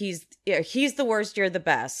worst. He's the worst. You're the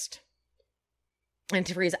best. And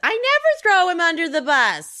Teresa, I never throw him under the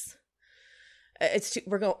bus.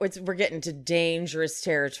 We're getting to dangerous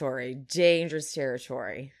territory. Dangerous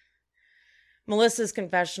territory. Melissa's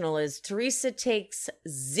confessional is Teresa takes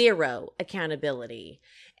zero accountability.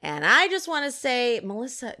 And I just want to say,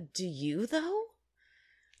 Melissa, do you though?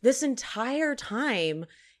 This entire time,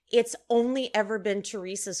 it's only ever been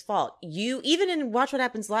Teresa's fault. Even in Watch What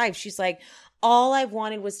Happens Live, she's like, all I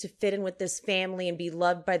wanted was to fit in with this family and be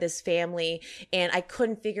loved by this family. And I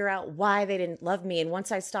couldn't figure out why they didn't love me. And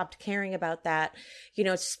once I stopped caring about that,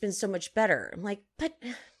 it's just been so much better. I'm like, but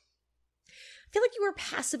I feel like you were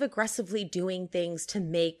passive aggressively doing things to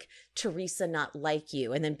make Teresa not like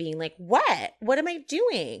you. And then being like, what? What am I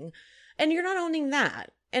doing? And you're not owning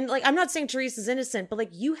that. And like, I'm not saying Teresa's innocent, but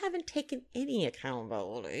like, you haven't taken any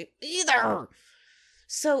accountability either.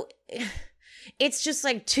 So it's just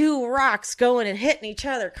like two rocks going and hitting each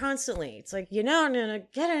other constantly. It's like, you're not going to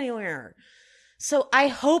get anywhere. So I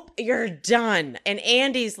hope you're done. And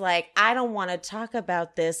Andy's like, I don't want to talk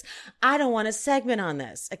about this. I don't want a segment on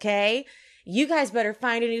this. Okay. You guys better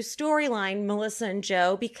find a new storyline, Melissa and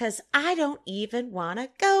Joe, because I don't even want to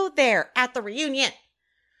go there at the reunion.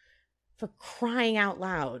 For crying out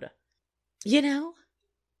loud.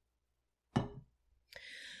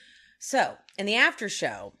 So, in the after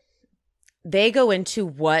show, they go into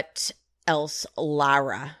what else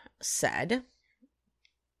Lara said.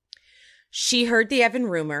 She heard the Evan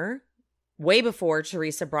rumor way before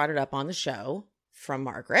Teresa brought it up on the show from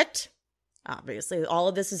Margaret. Obviously, all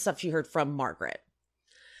of this is stuff she heard from Margaret.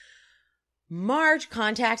 Marge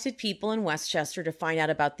contacted people in Westchester to find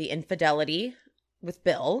out about the infidelity with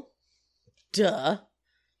Bill. Duh.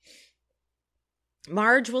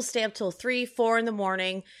 Marge will stay up till 3, 4 in the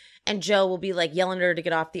morning, and Joe will be like yelling at her to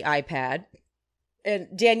get off the iPad. And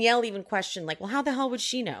Danielle even questioned, like, well, how the hell would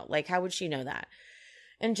she know? Like, how would she know that?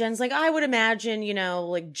 And Jen's like, I would imagine,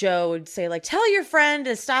 like Joe would say, like, tell your friend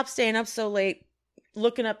to stop staying up so late,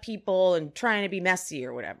 looking up people and trying to be messy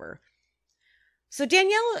or whatever. So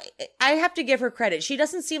Danielle, I have to give her credit. She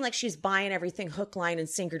doesn't seem like she's buying everything hook, line, and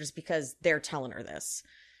sinker just because they're telling her this.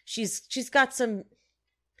 She's got some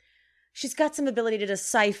ability to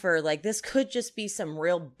decipher, like, this could just be some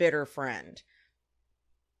real bitter friend.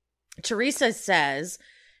 Teresa says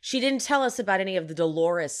she didn't tell us about any of the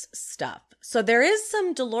Dolores stuff. So there is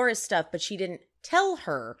some Dolores stuff, but she didn't tell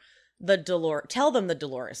them the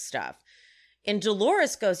Dolores stuff. And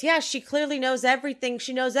Dolores goes, yeah, she clearly knows everything.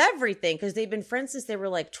 She knows everything because they've been friends since they were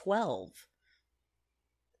like 12.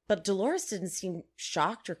 But Dolores didn't seem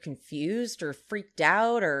shocked or confused or freaked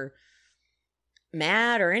out or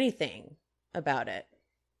mad or anything about it.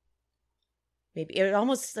 Maybe it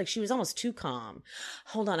almost like she was almost too calm.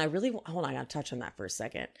 Hold on. I gotta touch on that for a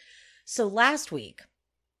second. So last week,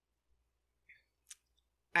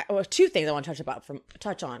 two things I want to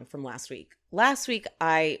touch on from last week. Last week,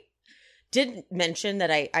 I did mention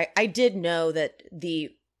that I did know that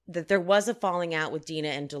there was a falling out with Dina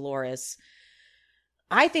and Dolores.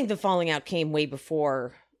 I think the falling out came way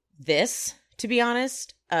before this, to be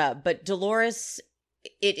honest. But Dolores,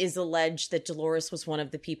 it is alleged that Dolores was one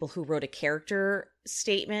of the people who wrote a character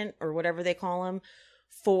statement or whatever they call him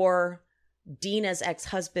for Dina's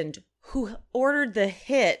ex-husband, who ordered the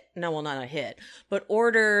hit. No, well, not a hit, but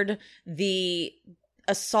ordered the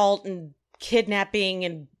assault and kidnapping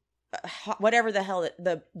and whatever the hell,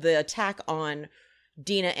 the attack on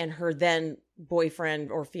Dina and her then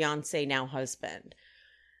boyfriend or fiance, now husband.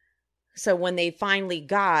 So when they finally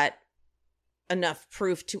got enough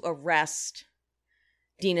proof to arrest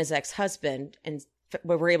Dina's ex-husband and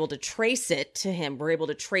we were able to trace it to him, we're able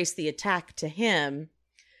to trace the attack to him,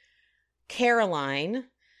 Caroline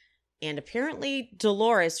and apparently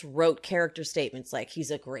Dolores wrote character statements like,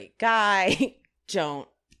 he's a great guy, don't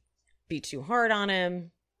be too hard on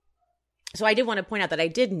him. So I did want to point out that I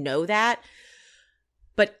did know that,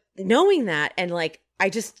 but knowing that and like, I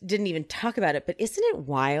just didn't even talk about it, but isn't it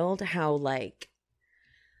wild how like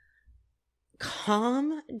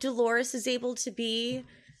calm Dolores is able to be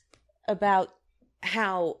about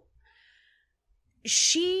how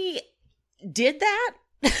she did that?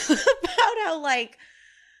 About how like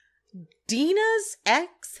Dina's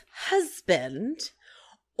ex-husband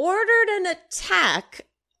ordered an attack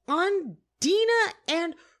on Dina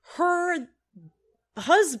and her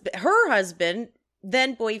husband,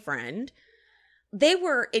 then boyfriend. They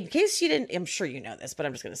were, in case you didn't, I'm sure you know this, but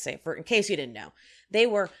I'm just going to say it in case you didn't know, they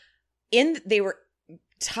were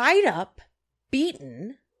tied up,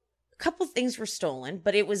 beaten. A couple things were stolen,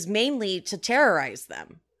 but it was mainly to terrorize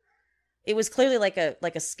them. It was clearly like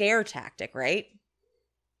a scare tactic, right?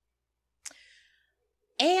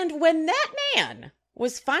 And when that man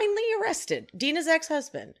was finally arrested, Dina's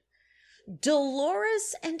ex-husband,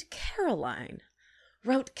 Dolores and Caroline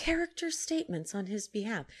wrote character statements on his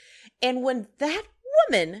behalf. And when that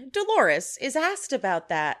woman, Dolores, is asked about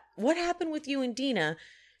that, what happened with you and Dina,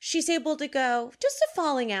 she's able to go, just a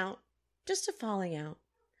falling out. Just a falling out.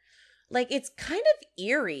 Like, it's kind of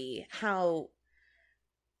eerie how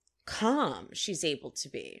calm she's able to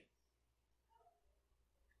be.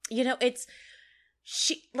 You know,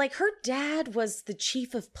 her dad was the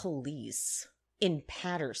chief of police in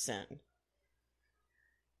Patterson.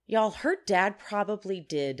 Y'all, her dad probably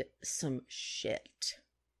did some shit,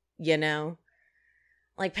 you know?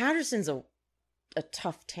 Like, Patterson's a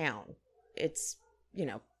tough town. It's, you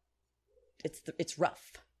know, it's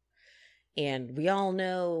rough. And we all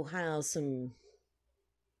know how some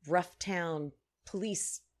rough town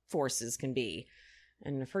police forces can be.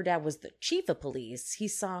 And if her dad was the chief of police, he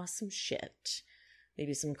saw some shit.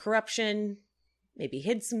 Maybe some corruption, maybe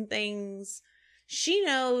hid some things. She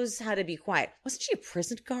knows how to be quiet. Wasn't she a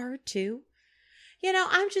prison guard too? You know,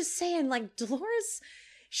 I'm just saying, like, Dolores,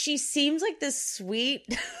 she seems like this sweet,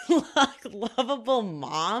 like, lovable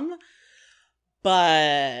mom.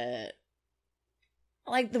 But,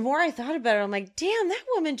 like, the more I thought about it, I'm like, damn, that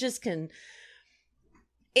woman just can...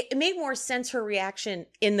 It made more sense, her reaction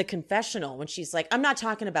in the confessional when she's like, I'm not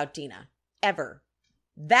talking about Dina, ever.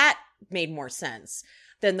 That made more sense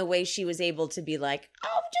than the way she was able to be like,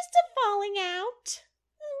 oh, just a falling out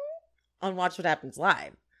on Watch What Happens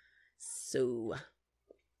Live. So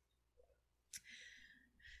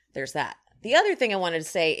there's that. The other thing I wanted to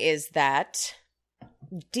say is that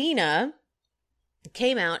Dina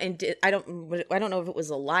came out and I don't know if it was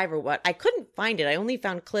a live or what. I couldn't find it. I only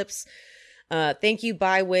found clips. Thank you,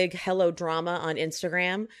 Bywig Hello Drama on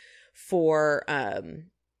Instagram for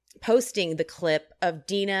posting the clip of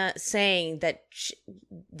Dina saying that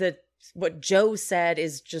what Joe said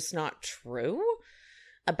is just not true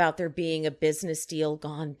about there being a business deal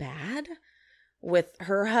gone bad with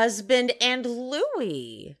her husband and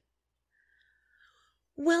Louis.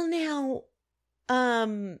 Well, now,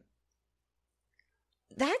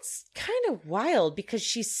 that's kind of wild because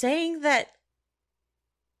she's saying that,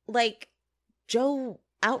 like, Joe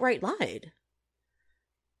outright lied.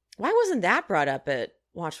 Why wasn't that brought up at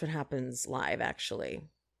Watch What Happens Live, actually?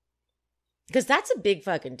 Because that's a big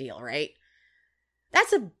fucking deal, right?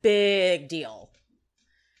 That's a big deal.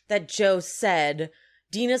 That Joe said,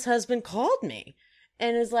 Dina's husband called me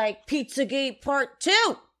and is like, Pizzagate Part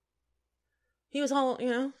 2. He was all, you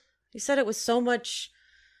know, he said it with so much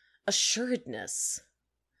assuredness.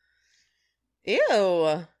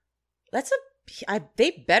 Ew.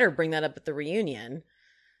 They better bring that up at the reunion.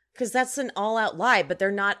 Because that's an all-out lie, but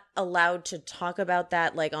they're not allowed to talk about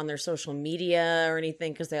that, like, on their social media or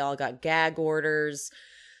anything, because they all got gag orders.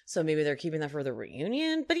 So maybe they're keeping that for the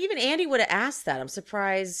reunion. But even Andy would have asked that. I'm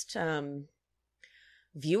surprised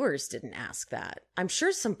viewers didn't ask that. I'm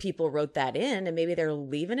sure some people wrote that in, and maybe they're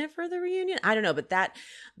leaving it for the reunion. I don't know, but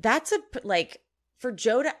that's like, for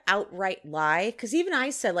Joe to outright lie, because even I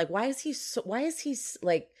said, like, why is he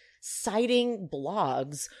like citing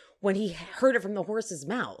blogs when he heard it from the horse's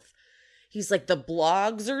mouth? He's like, the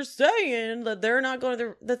blogs are saying that they're not going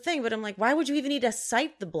to the thing. But I'm like, why would you even need to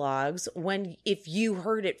cite the blogs if you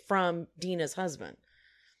heard it from Dina's husband?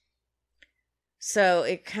 So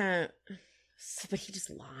it kind of, but he just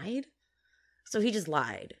lied.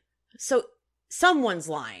 So someone's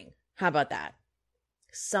lying. How about that?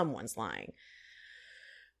 Someone's lying.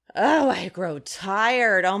 Oh, I grow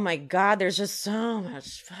tired. Oh my God, there's just so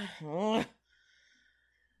much.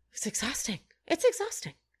 It's exhausting.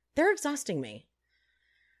 They're exhausting me.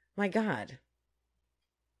 My God.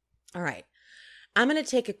 All right. I'm going to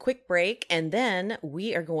take a quick break and then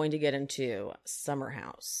we are going to get into Summer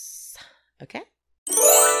House. Okay?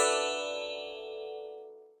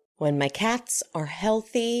 When my cats are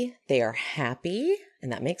healthy, they are happy,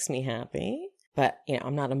 and that makes me happy. But, you know,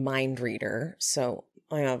 I'm not a mind reader, so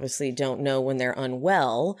I obviously don't know when they're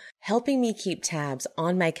unwell. Helping me keep tabs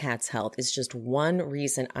on my cat's health is just one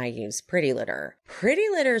reason I use Pretty Litter. Pretty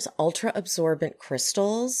Litter's ultra-absorbent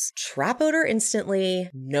crystals trap odor instantly,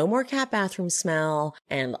 no more cat bathroom smell,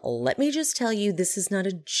 and let me just tell you, this is not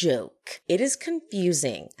a joke. It is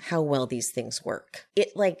confusing how well these things work.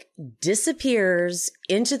 It, like, disappears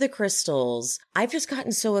into the crystals. I've just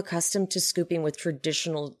gotten so accustomed to scooping with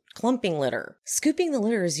traditional clumping litter. Scooping the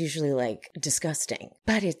litter is usually, like, disgusting,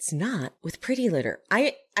 but it's not with Pretty Litter.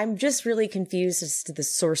 I'm just really confused as to the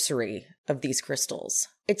sorcery of these crystals.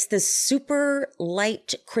 It's this super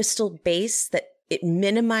light crystal base that it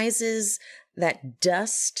minimizes that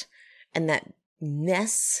dust and that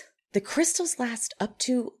mess. The crystals last up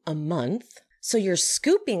to a month, So you're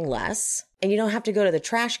scooping less and you don't have to go to the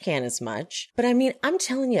trash can as much. But I mean, I'm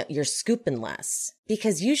telling you, you're scooping less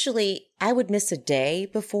because usually I would miss a day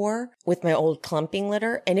before with my old clumping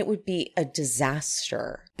litter and it would be a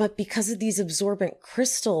disaster. But because of these absorbent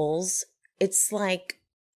crystals, it's like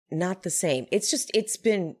not the same. It's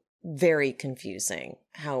been very confusing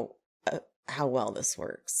how well this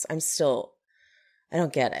works. I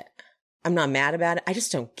don't get it. I'm not mad about it. I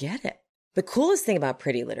just don't get it. The coolest thing about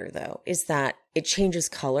Pretty Litter, though, is that it changes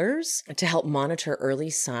colors to help monitor early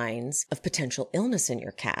signs of potential illness in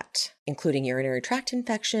your cat, including urinary tract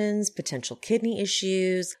infections, potential kidney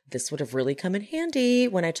issues. This would have really come in handy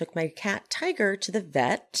when I took my cat Tiger to the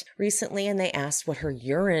vet recently and they asked what her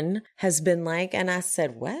urine has been like. And I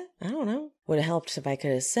said, what? I don't know. Would have helped if I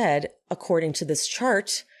could have said, according to this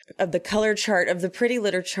chart, of the color chart of the Pretty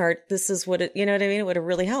Litter chart, this is what it, you know what I mean? It would have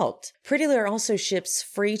really helped. Pretty Litter also ships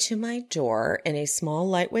free to my door in a small,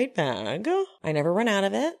 lightweight bag. I never run out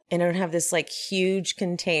of it. And I don't have this like huge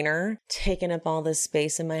container taking up all this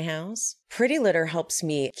space in my house. Pretty Litter helps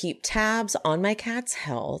me keep tabs on my cat's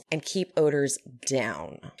health and keep odors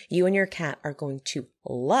down. You and your cat are going to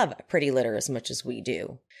love Pretty Litter as much as we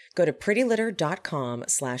do. Go to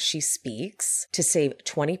prettylitter.com/she-speaks to save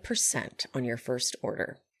 20% on your first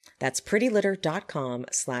order. That's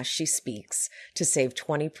prettylitter.com/she-speaks to save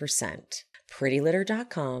 20%.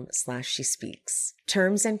 prettylitter.com/she-speaks.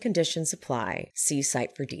 Terms and conditions apply. See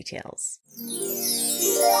site for details.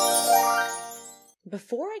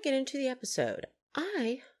 Before I get into the episode,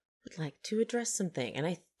 I would like to address something. And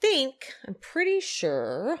I'm pretty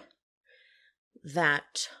sure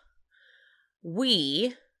that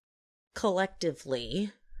we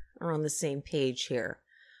collectively are on the same page here.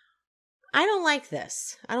 I don't like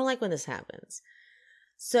this. I don't like when this happens.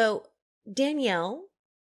 So Danielle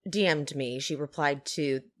DM'd me. She replied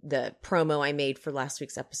to the promo I made for last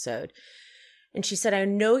week's episode. And she said, I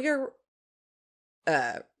know you're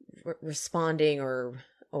responding or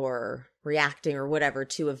reacting or whatever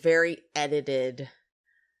to a very edited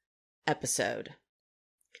episode.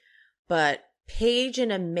 But Paige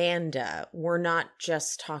and Amanda were not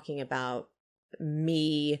just talking about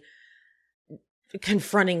me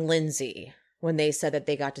confronting Lindsay when they said that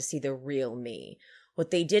they got to see the real me.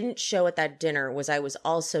 What they didn't show at that dinner was I was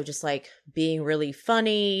also just like being really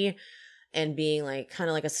funny and being like kind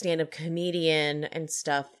of like a stand-up comedian and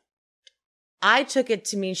stuff. I took it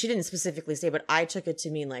to mean, she didn't specifically say, but I took it to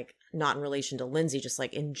mean like not in relation to Lindsay, just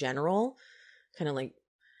like in general, kind of like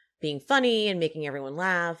being funny and making everyone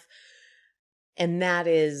laugh. And that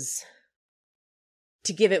is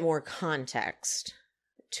to give it more context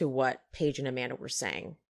to what Paige and Amanda were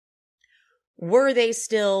saying. Were they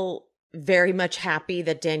still very much happy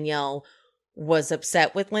that Danielle was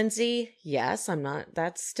upset with Lindsay? Yes, I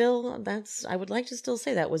would like to still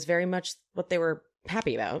say that was very much what they were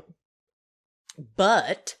happy about.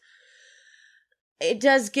 But it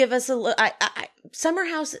does give us Summer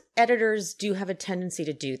House editors do have a tendency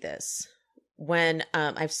to do this. When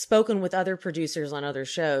I've spoken with other producers on other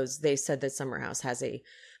shows, they said that Summer House has a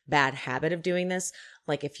bad habit of doing this.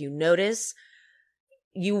 Like if you notice,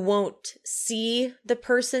 you won't see the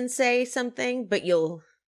person say something, but they'll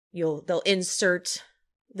insert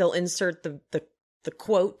the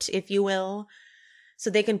quote, if you will. So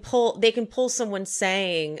they can pull someone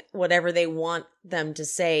saying whatever they want them to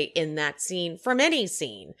say in that scene from any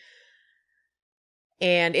scene.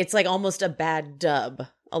 And it's like almost a bad dub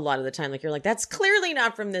a lot of the time. Like you're like, that's clearly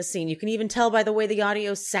not from this scene. You can even tell by the way the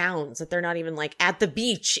audio sounds that they're not even like at the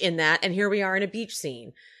beach in that. And here we are in a beach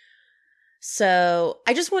scene. So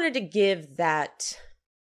I just wanted to give that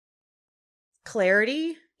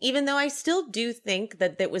clarity, even though I still do think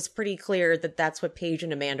that it was pretty clear that that's what Paige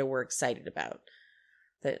and Amanda were excited about.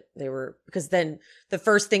 That they were, because then the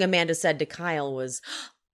first thing Amanda said to Kyle was,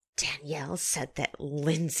 Danielle said that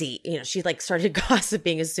Lindsay, she like started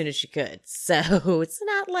gossiping as soon as she could. So it's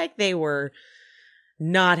not like they were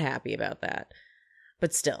not happy about that.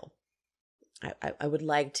 But still, I would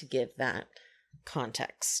like to give that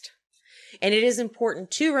context. And it is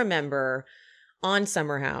important to remember on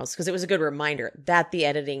Summer House, because it was a good reminder that the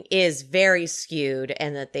editing is very skewed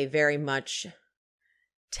and that they very much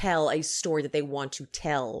tell a story that they want to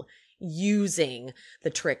tell using the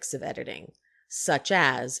tricks of editing, such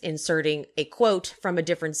as inserting a quote from a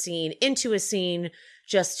different scene into a scene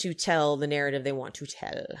just to tell the narrative they want to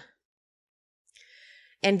tell.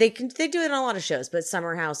 And they do it on a lot of shows, but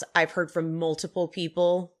Summer House, I've heard from multiple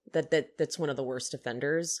people that's one of the worst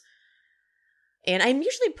offenders. And I'm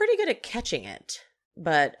usually pretty good at catching it,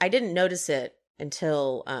 but I didn't notice it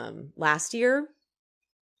until last year.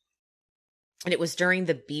 And it was during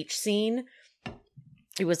the beach scene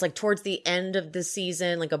It was like towards the end of the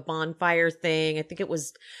season, like a bonfire thing.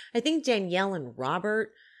 I think Danielle and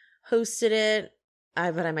Robert hosted it.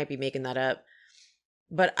 But I might be making that up.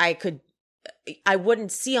 But I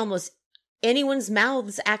wouldn't see almost anyone's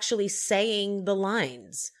mouths actually saying the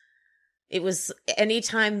lines. It was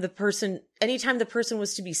anytime the person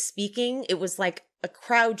was to be speaking, it was like a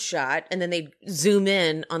crowd shot, and then they'd zoom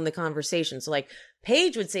in on the conversation. So like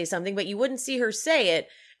Paige would say something, but you wouldn't see her say it,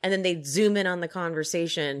 and then they'd zoom in on the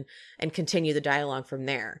conversation and continue the dialogue from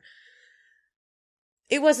there.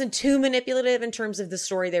 It wasn't too manipulative in terms of the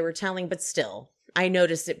story they were telling, but still, I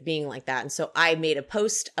noticed it being like that. And so I made a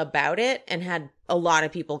post about it and had a lot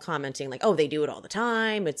of people commenting like, oh, they do it all the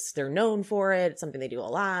time. They're known for it. It's something they do a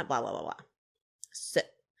lot, blah, blah, blah, blah. So,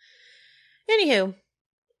 anywho,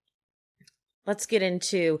 let's get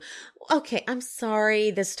into, okay, I'm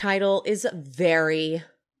sorry. This title is very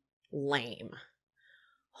lame.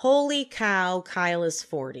 Holy cow, Kyle is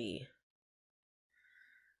 40.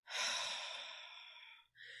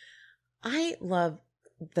 I love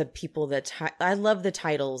the people I love the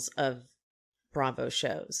titles of Bravo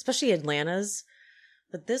shows, especially Atlanta's.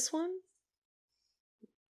 But this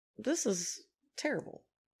is terrible.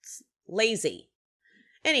 It's lazy.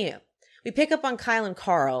 Anywho, we pick up on Kyle and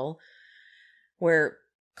Carl, where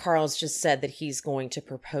Carl's just said that he's going to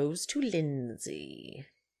propose to Lindsay.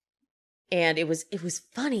 And it was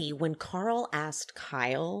funny when Carl asked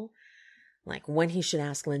Kyle, like, when he should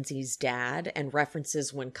ask Lindsay's dad, and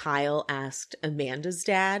references when Kyle asked Amanda's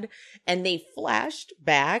dad, and they flashed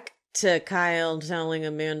back to Kyle telling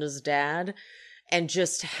Amanda's dad, and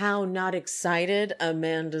just how not excited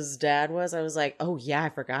Amanda's dad was. I was like, oh yeah, I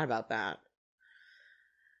forgot about that.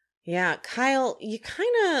 Yeah, Kyle, you kind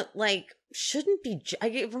of, like, shouldn't be,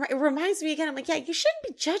 it reminds me again, I'm like, yeah, you shouldn't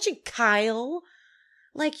be judging Kyle.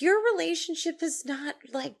 Like, your relationship is not,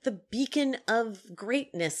 like, the beacon of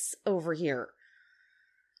greatness over here.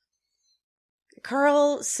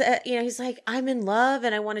 Carl said, he's like, I'm in love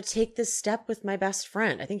and I want to take this step with my best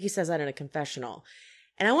friend. I think he says that in a confessional.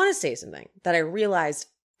 And I want to say something that I realized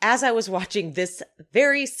as I was watching this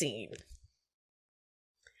very scene.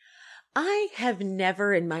 I have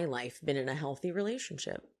never in my life been in a healthy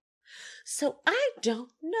relationship. So I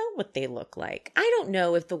don't know what they look like. I don't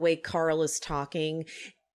know if the way Carl is talking,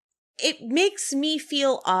 it makes me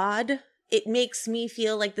feel odd. It makes me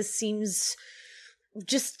feel like this seems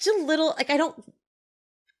just a little, like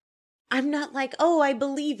I'm not like, oh, I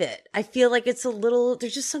believe it. I feel like there's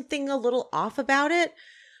just something a little off about it.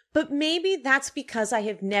 But maybe that's because I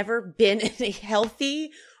have never been in a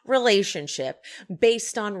healthy relationship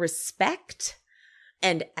based on respect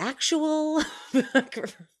and actual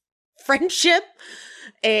friendship,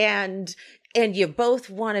 and you both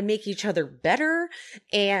want to make each other better,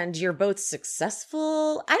 and you're both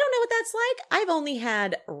successful. I don't know what that's like. I've only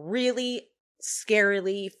had really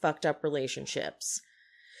scarily fucked up relationships.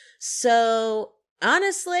 So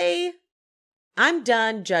honestly, I'm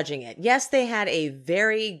done judging it. Yes, they had a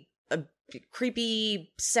very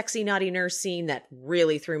creepy, sexy, naughty nurse scene that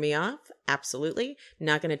really threw me off. Absolutely.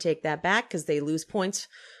 Not going to take that back because they lose points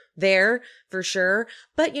there for sure.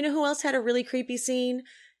 But you know who else had a really creepy scene?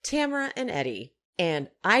 Tamara and Eddie. And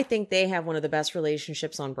I think they have one of the best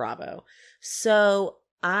relationships on Bravo. So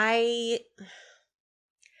I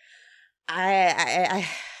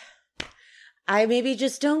maybe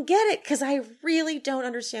just don't get it because I really don't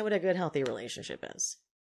understand what a good, healthy relationship is.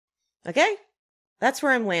 Okay? That's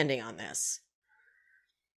where I'm landing on this.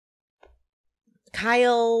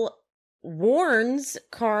 Kyle warns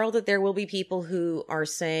Carl that there will be people who are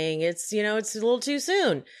saying it's a little too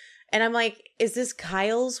soon. And I'm like, is this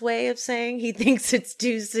Kyle's way of saying he thinks it's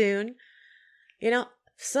too soon?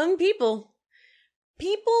 Some people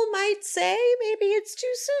might say maybe it's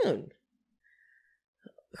too soon.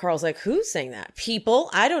 Carl's like, who's saying that?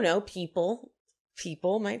 People? I don't know. People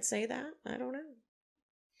might say that. I don't know.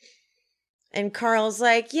 And Carl's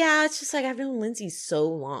like, yeah, it's just like I've known Lindsay so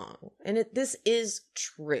long. And this is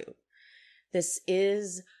true. This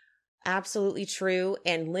is absolutely true.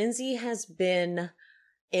 And Lindsay has been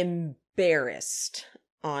embarrassed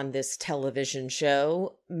on this television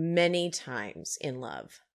show many times in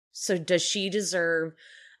love. So does she deserve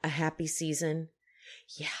a happy season?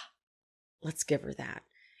 Yeah, let's give her that.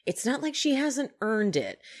 It's not like she hasn't earned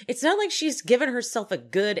it. It's not like she's given herself a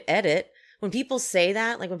good edit. When people say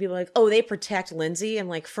that, like when people are like, oh, they protect Lindsay, I'm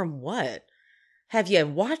like, from what? Have you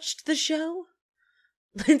watched the show?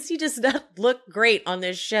 Lindsay does not look great on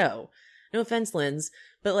this show. No offense, Linz,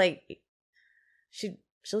 but like, she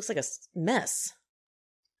looks like a mess.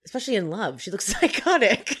 Especially in love. She looks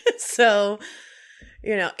psychotic. So,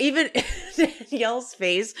 You know, even Danielle's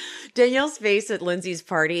face at Lindsay's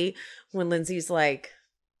party when Lindsay's like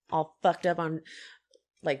all fucked up on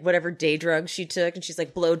like whatever day drugs she took, and she's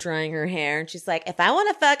like blow drying her hair, and she's like, if I want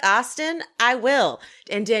to fuck Austin, I will.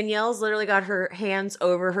 And Danielle's literally got her hands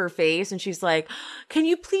over her face, and she's like, can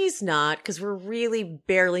you please not? Because we're really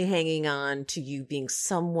barely hanging on to you being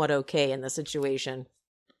somewhat okay in the situation.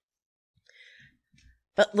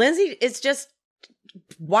 But Lindsay is just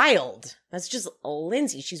wild. That's just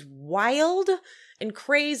Lindsay. She's wild and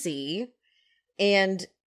crazy. And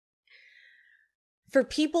for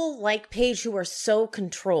people like Paige who are so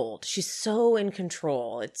controlled, she's so in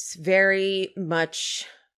control. It's very much,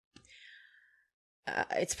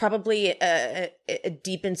 it's probably a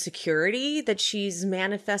deep insecurity that she's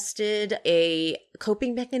manifested a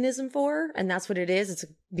coping mechanism for. And that's what it is. It's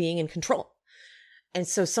being in control. And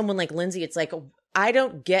so someone like Lindsay, it's like, I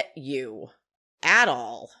don't get you at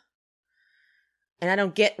all. And I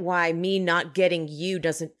don't get why me not getting you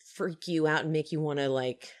doesn't freak you out and make you want to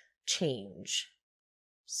like change.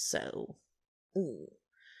 So, ooh.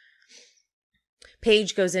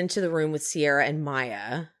 Paige goes into the room with Sierra and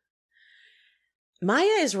Maya. Maya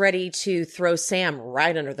is ready to throw Sam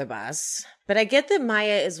right under the bus. But I get that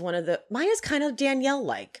Maya's kind of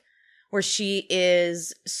Danielle-like, where she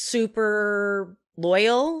is super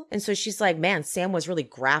loyal. And so she's like, man, Sam was really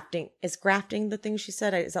grafting. Is grafting the thing she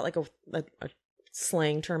said? Is that like a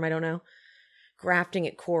slang term? I don't know. Grafting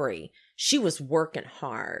at Corey. She was working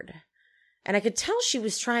hard. And I could tell she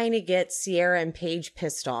was trying to get Sierra and Paige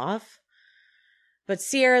pissed off. But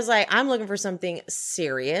Sierra's like, I'm looking for something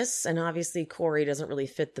serious. And obviously Corey doesn't really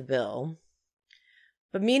fit the bill.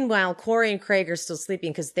 But meanwhile, Corey and Craig are still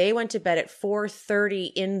sleeping because they went to bed at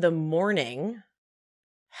 4:30 in the morning.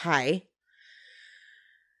 Hi.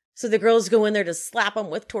 So the girls go in there to slap them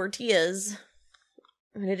with tortillas.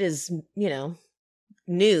 And it is,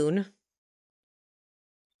 noon.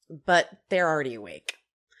 But they're already awake.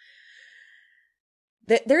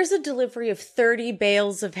 There's a delivery of 30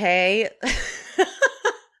 bales of hay.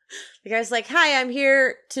 The guy's like, hi, I'm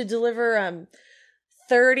here to deliver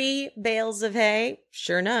 30 bales of hay.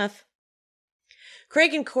 Sure enough.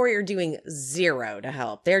 Craig and Corey are doing zero to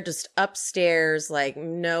help. They're just upstairs like,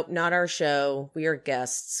 nope, not our show. We are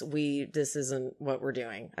guests. This isn't what we're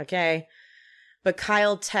doing. Okay. But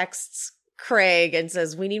Kyle texts Craig and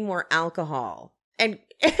says, we need more alcohol. And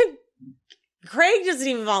Craig doesn't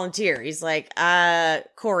even volunteer. He's like,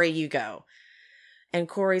 Corey, you go. And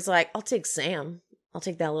Corey's like, I'll take Sam. I'll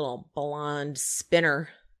take that little blonde spinner.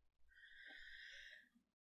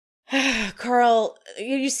 Carl,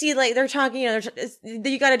 you see, like, they're talking,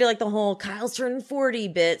 you got to do like the whole Kyle's turning 40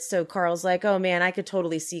 bit. So Carl's like, oh man, I could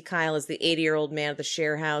totally see Kyle as the 80-year-old man at the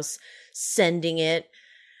share house sending it.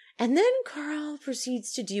 And then Carl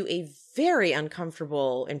proceeds to do a very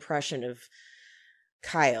uncomfortable impression of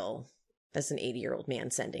Kyle as an 80-year-old man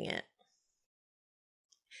sending it.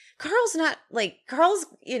 Carl's,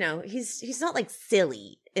 he's not like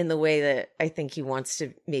silly in the way that I think he wants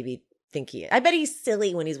to maybe think he is. I bet he's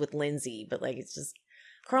silly when he's with Lindsay, but like, it's just,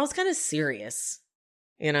 Carl's kind of serious,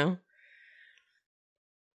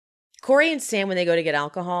 Corey and Sam, when they go to get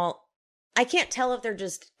alcohol, I can't tell if they're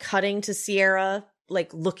just cutting to Sierra,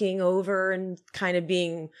 like looking over and kind of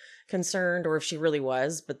being concerned, or if she really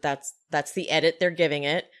was, but that's the edit they're giving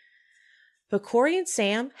it. But Corey and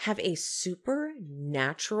Sam have a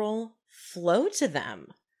supernatural flow to them.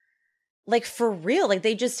 Like, for real. Like,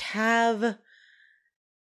 they just have,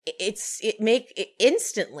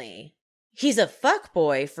 instantly. He's a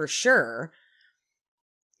fuckboy for sure.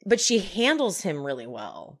 But she handles him really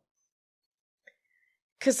well.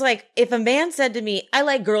 Because, like, if a man said to me, I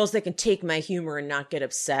like girls that can take my humor and not get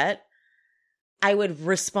upset, I would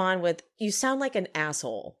respond with, you sound like an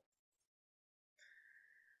asshole.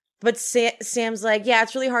 But Sam's like, yeah,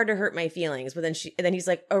 it's really hard to hurt my feelings. But then he's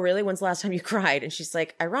like, oh, really? When's the last time you cried? And she's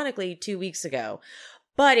like, ironically, 2 weeks ago.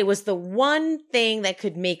 But it was the one thing that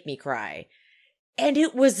could make me cry. And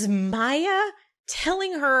it was Maya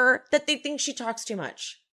telling her that they think she talks too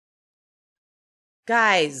much.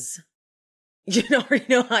 Guys, you already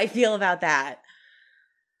know how I feel about that.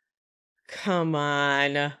 Come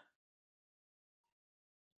on.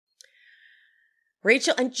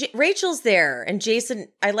 Rachel's there, and Jason,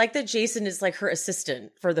 I like that Jason is like her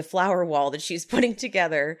assistant for the flower wall that she's putting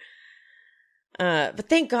together. But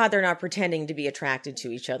thank God they're not pretending to be attracted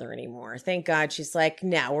to each other anymore. Thank God she's like,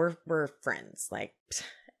 no, we're friends. Like,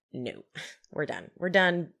 no, we're done. We're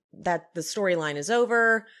done. That the storyline is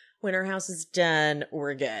over. Winter House is done.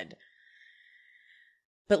 We're good.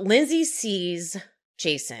 But Lindsay sees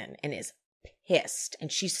Jason and is pissed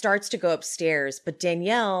and she starts to go upstairs. But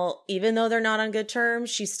Danielle, even though they're not on good terms,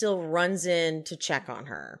 she still runs in to check on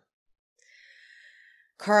her.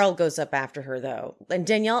 Carl goes up after her though, and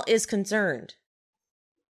Danielle is concerned.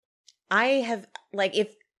 In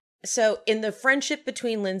the friendship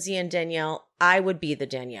between Lindsay and Danielle, I would be the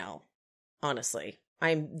Danielle, honestly.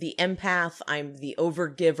 I'm the empath, I'm the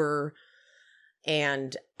overgiver,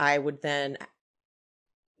 and I would then,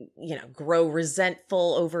 grow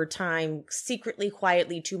resentful over time, secretly,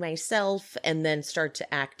 quietly to myself, and then start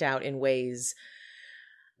to act out in ways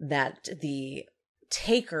that the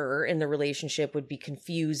taker in the relationship would be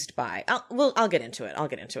confused by. I'll get into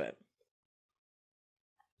it.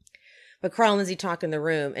 But Carl and Lindsay talk in the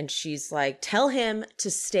room, and she's like, tell him to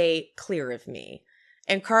stay clear of me.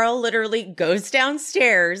 And Carl literally goes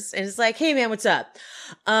downstairs and is like, hey, man, what's up?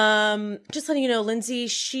 Just letting you know, Lindsay,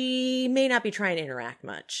 she may not be trying to interact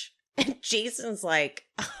much. And Jason's like,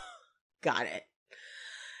 oh, got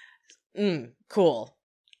it. Cool.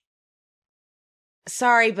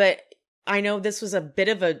 Sorry, but I know this was a bit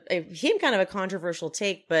of kind of a controversial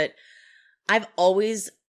take, but I've always,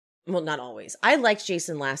 well, not always. I liked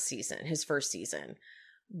Jason last season, his first season,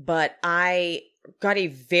 but I got a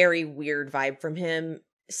very weird vibe from him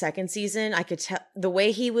second season. I could tell the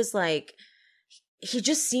way he was like, he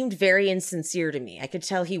just seemed very insincere to me. I could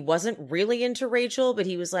tell he wasn't really into Rachel, but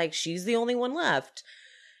he was like, she's the only one left.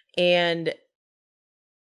 And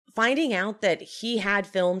finding out that he had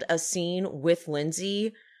filmed a scene with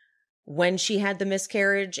Lindsay when she had the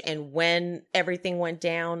miscarriage and when everything went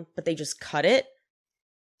down, but they just cut it.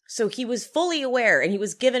 So he was fully aware and he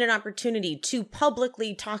was given an opportunity to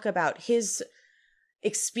publicly talk about his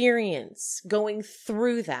experience going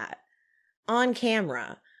through that on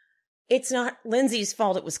camera. It's not Lindsay's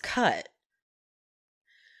fault it was cut.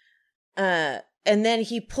 And then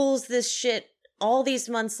he pulls this shit all these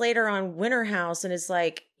months later on Winter House and is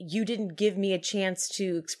like, you didn't give me a chance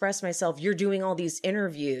to express myself. You're doing all these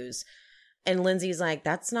interviews. And Lindsay's like,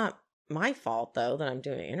 that's not my fault, though, that I'm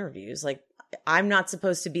doing interviews. Like, I'm not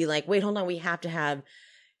supposed to be like, wait, hold on, we have to have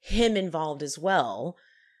him involved as well.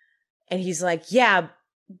 And he's like, yeah,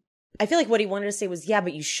 I feel like what he wanted to say was, yeah,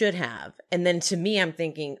 but you should have. And then to me, I'm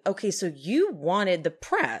thinking, okay, so you wanted the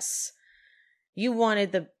press. You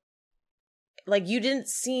wanted you didn't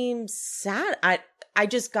seem sad. I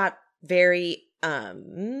just got very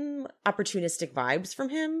opportunistic vibes from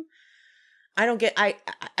him. I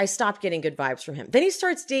stopped getting good vibes from him. Then he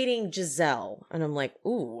starts dating Giselle. And I'm like,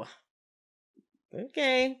 ooh,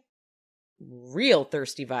 okay. Real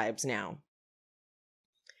thirsty vibes now.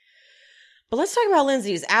 But let's talk about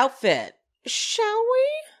Lindsay's outfit. Shall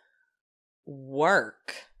we?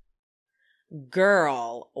 Work.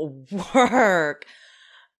 Girl, work.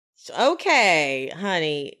 Okay,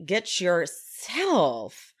 honey, get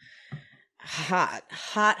yourself hot.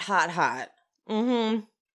 Mm-hmm.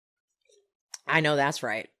 I know that's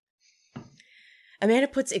right. Amanda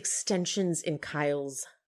puts extensions in Kyle's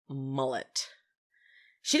mullet.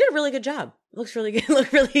 She did a really good job. Looks really good.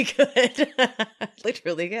 Looked really good. Looked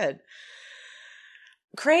really good.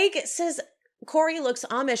 Craig says Corey looks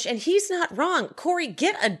Amish, and he's not wrong. Corey,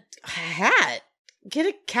 get a hat. Get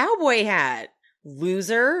a cowboy hat.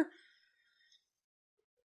 Loser.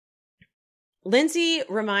 Lindsay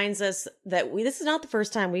reminds us that this is not the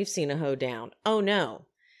first time we've seen a hoedown. Oh, no.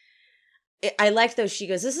 I like though, she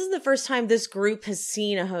goes, this is the first time this group has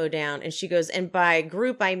seen a hoedown. And she goes, and by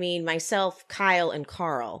group, I mean myself, Kyle, and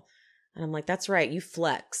Carl. And I'm like, that's right. You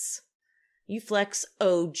flex. You flex,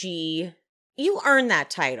 OG. You earn that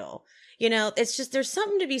title. It's just, there's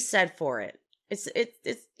something to be said for it. It's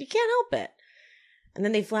you can't help it. And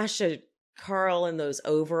then they flash to Carl in those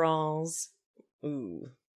overalls. Ooh.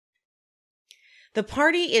 The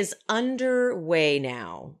party is underway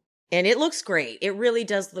now. And it looks great. It really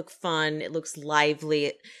does look fun. It looks lively.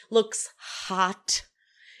 It looks hot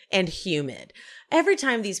and humid. Every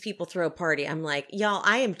time these people throw a party, I'm like, y'all,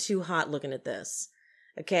 I am too hot looking at this.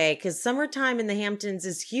 Okay? Because summertime in the Hamptons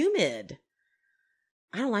is humid.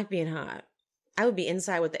 I don't like being hot. I would be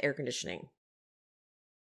inside with the air conditioning.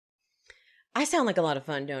 I sound like a lot of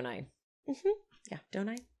fun, don't I? Mm-hmm. Yeah, don't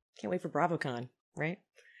I? Can't wait for BravoCon, right?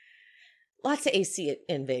 Lots of AC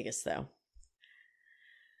in Vegas, though.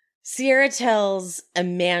 Sierra tells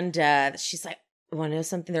Amanda, she's like, want to know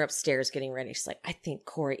something? They're upstairs getting ready. She's like, I think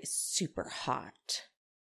Corey is super hot.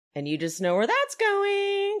 And you just know where that's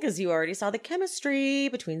going because you already saw the chemistry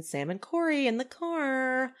between Sam and Corey in the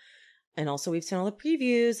car. And also we've seen all the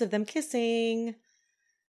previews of them kissing.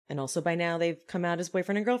 And also by now they've come out as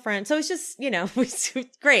boyfriend and girlfriend. So it's just,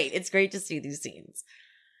 it's great. It's great to see these scenes.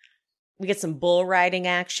 We get some bull riding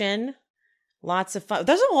action. Lots of fun.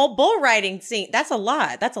 There's a whole bull riding scene. That's a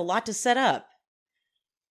lot. That's a lot to set up.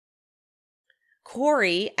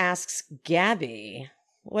 Corey asks Gabby,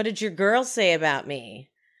 what did your girl say about me?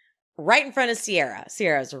 Right in front of Sierra.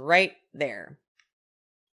 Sierra's right there.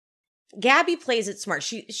 Gabby plays it smart.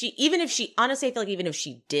 She honestly, I feel like even if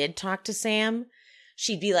she did talk to Sam,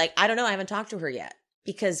 she'd be like, I don't know, I haven't talked to her yet.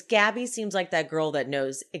 Because Gabby seems like that girl that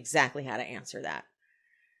knows exactly how to answer that.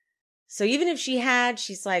 So even if she had,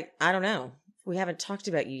 she's like, I don't know. We haven't talked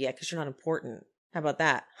about you yet because you're not important. How about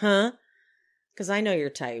that? Huh? Because I know your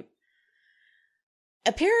type.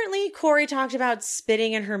 Apparently, Corey talked about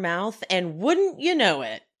spitting in her mouth, and wouldn't you know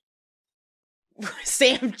it,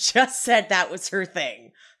 Sam just said that was her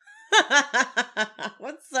thing.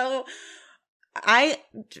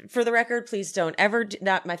 For the record, please don't ever,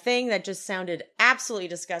 not my thing. That just sounded absolutely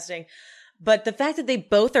disgusting. But the fact that they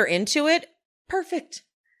both are into it, perfect.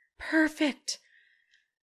 Perfect.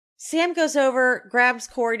 Sam goes over, grabs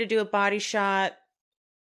Corey to do a body shot.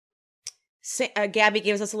 Gabby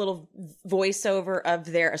gives us a little voiceover of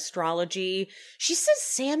their astrology. She says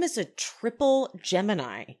Sam is a triple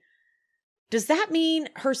Gemini. Does that mean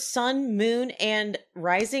her sun, moon, and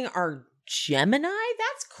rising are Gemini?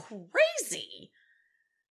 That's crazy.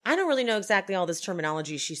 I don't really know exactly all this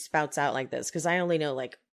terminology she spouts out like this because I only know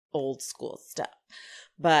like old school stuff.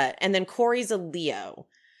 And then Corey's a Leo.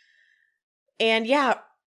 And yeah,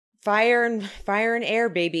 fire and air,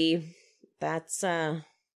 baby. That's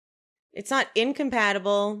it's not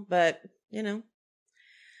incompatible, but you know,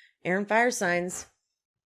 air and fire signs.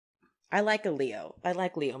 I like a Leo. I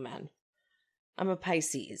like Leo men. I'm a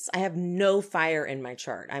Pisces. I have no fire in my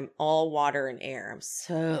chart. I'm all water and air. I'm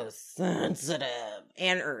so sensitive.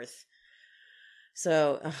 And earth.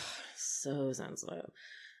 So sensitive.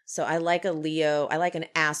 So I like a Leo. I like an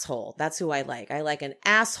asshole. That's who I like. I like an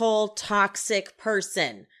asshole, toxic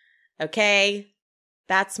person. Okay?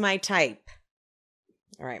 That's my type.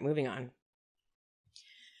 All right, moving on.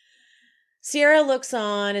 Sierra looks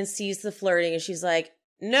on and sees the flirting and she's like,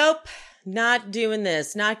 nope, not doing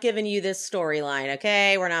this. Not giving you this storyline,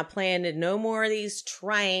 okay? We're not playing no more of these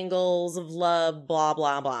triangles of love, blah,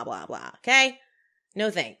 blah, blah, blah, blah, okay?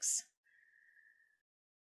 No thanks.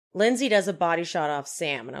 Lindsay does a body shot off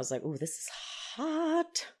Sam, and I was like, ooh, this is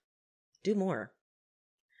hot. Do more.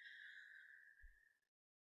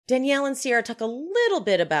 Danielle and Sierra talk a little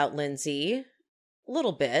bit about Lindsay. A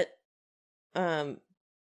little bit.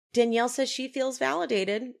 Danielle says she feels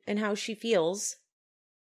validated in how she feels.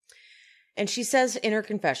 And she says in her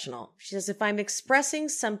confessional, she says, if I'm expressing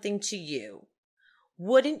something to you,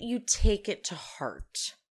 wouldn't you take it to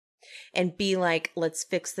heart and be like, let's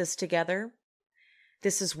fix this together?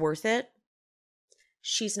 This is worth it.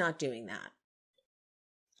 She's not doing that.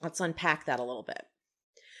 Let's unpack that a little bit.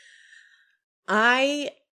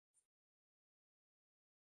 I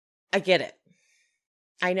get it.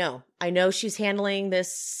 I know she's handling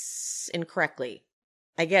this incorrectly.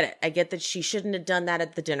 I get it. I get that she shouldn't have done that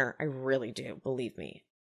at the dinner. I really do. Believe me.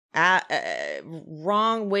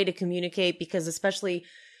 Wrong way to communicate, because especially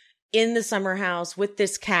in the summer house with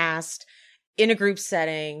this cast in a group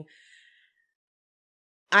setting,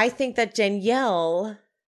 I think that Danielle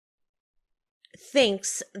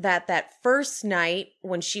thinks that first night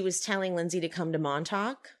when she was telling Lindsay to come to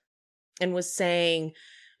Montauk and was saying,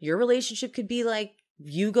 your relationship could be like,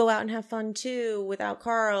 you go out and have fun too without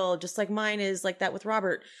Carl, just like mine is like that with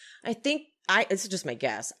Robert. It's just my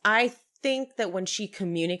guess. I think that when she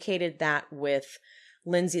communicated that with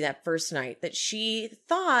Lindsay that first night, that she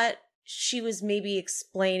thought she was maybe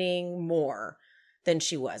explaining more than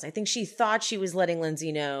she was. I think she thought she was letting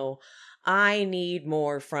Lindsay know, I need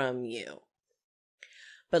more from you.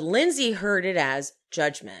 But Lindsay heard it as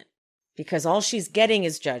judgment, because all she's getting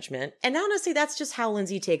is judgment. And honestly, that's just how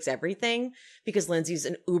Lindsay takes everything, because Lindsay's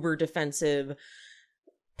an uber defensive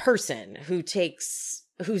person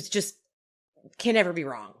who's just can never be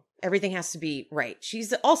wrong. Everything has to be right.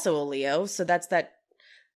 She's also a Leo, so that's that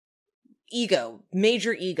ego,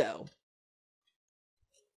 major ego.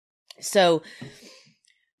 So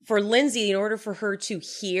for Lindsay, in order for her to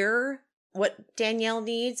hear what Danielle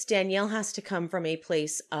needs, Danielle has to come from a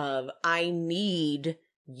place of, I need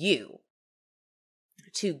you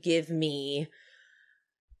to give me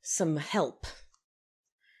some help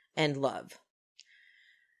and love.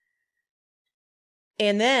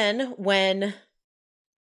 And then when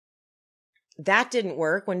that didn't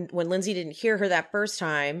work, when Lindsay didn't hear her that first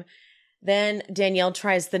time, then Danielle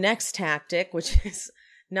tries the next tactic, which is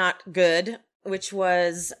not good, which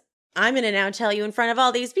was, I'm going to now tell you in front of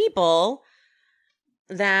all these people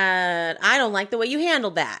that I don't like the way you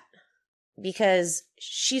handled that, because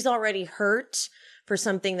she's already hurt for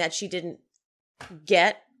something that she didn't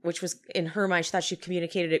get, which was in her mind, she thought she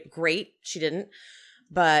communicated it great. She didn't,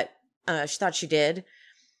 but she thought she did.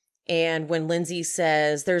 And when Lindsay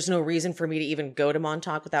says, there's no reason for me to even go to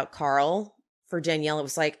Montauk without Carl, for Danielle, it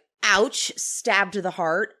was like, ouch, stabbed to the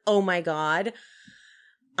heart. Oh my God,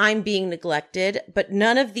 I'm being neglected. But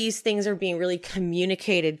none of these things are being really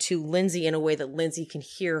communicated to Lindsay in a way that Lindsay can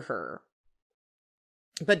hear her.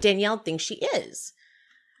 But Danielle thinks she is.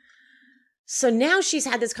 So now she's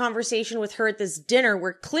had this conversation with her at this dinner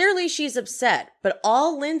where clearly she's upset. But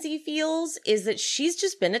all Lindsay feels is that she's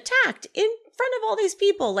just been attacked in front of all these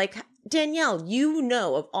people. Like, Danielle, you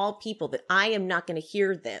know of all people that I am not going to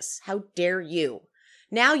hear this. How dare you?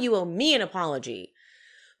 Now you owe me an apology.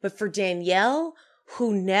 But for Danielle,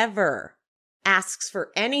 who never asks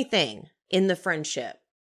for anything in the friendship,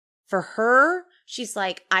 for her, she's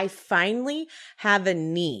like, I finally have a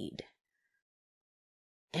need.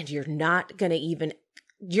 And you're not going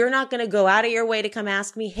to go out of your way to come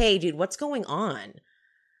ask me, hey, dude, what's going on?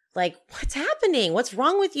 Like, what's happening? What's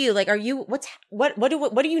wrong with you? Like, what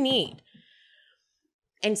do you need?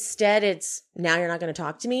 Instead, it's, now you're not going to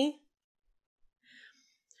talk to me.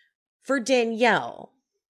 For Danielle,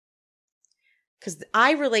 because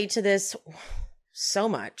I relate to this so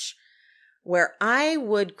much, where I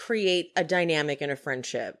would create a dynamic in a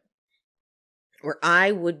friendship where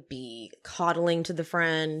I would be coddling to the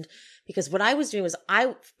friend, because what I was doing was,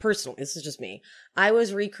 this is just me, I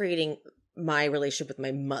was recreating my relationship with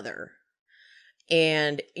my mother.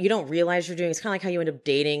 And you don't realize you're doing, it's kind of like how you end up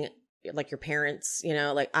dating like your parents, you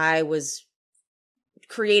know, like I was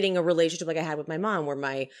creating a relationship like I had with my mom, where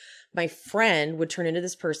my friend would turn into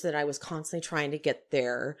this person that I was constantly trying to get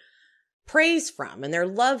their praise from and their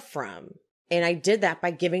love from. And I did that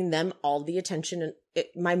by giving them all the attention. And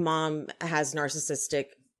my mom has narcissistic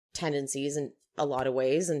tendencies in a lot of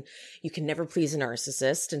ways, and you can never please a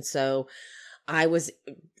narcissist. And so I was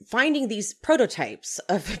finding these prototypes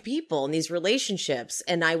of people in these relationships,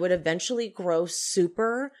 and I would eventually grow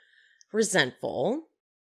super resentful.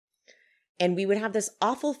 And we would have this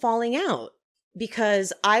awful falling out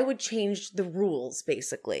because I would change the rules,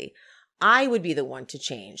 basically. I would be the one to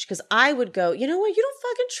change, because I would go, you know what? You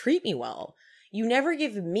don't fucking treat me well. You never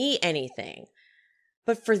give me anything.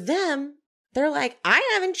 But for them, they're like, I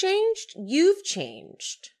haven't changed. You've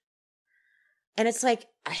changed. And it's like,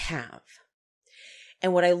 I have.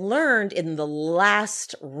 And what I learned in the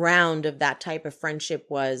last round of that type of friendship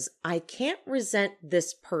was, I can't resent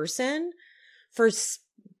this person for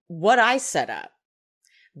what I set up.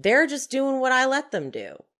 They're just doing what I let them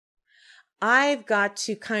do. I've got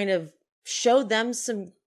to kind of show them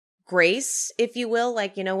some grace, if you will.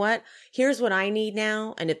 Like, you know what? Here's what I need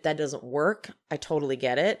now. And if that doesn't work, I totally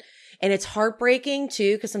get it. And it's heartbreaking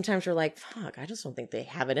too, because sometimes you're like, fuck, I just don't think they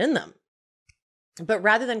have it in them. But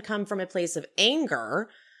rather than come from a place of anger,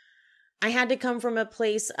 I had to come from a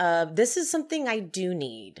place of, this is something I do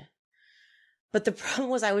need. But the problem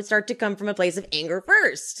was, I would start to come from a place of anger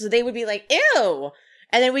first. So they would be like, ew.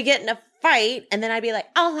 And then we get in a fight, and then I'd be like,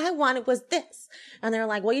 all I wanted was this. And they're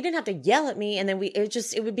like, well, you didn't have to yell at me. And then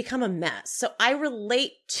it would become a mess. So I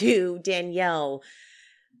relate to Danielle's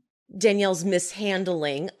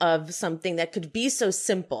mishandling of something that could be so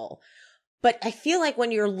simple. But I feel like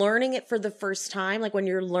when you're learning it for the first time, like when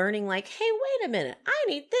you're learning, like, hey, wait a minute, I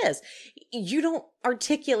need this. You don't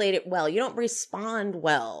articulate it well. You don't respond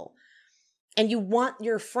well. And you want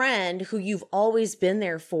your friend who you've always been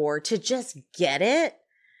there for to just get it.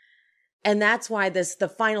 And that's why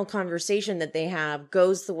the final conversation that they have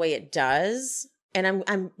goes the way it does. And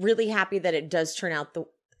I'm really happy that it does turn out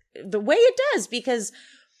the way it does, because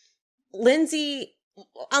Lindsay,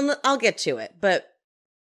 I'll get to it, but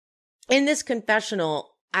in this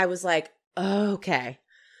confessional, I was like, oh, okay,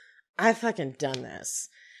 I've fucking done this.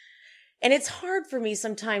 And it's hard for me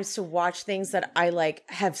sometimes to watch things that I like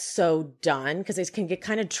have so done, because it can get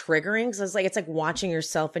kind of triggering. So it's like watching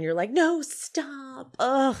yourself and you're like, no, stop.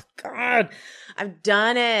 Oh God, I've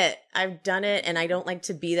done it. And I don't like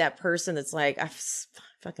to be that person that's like, I've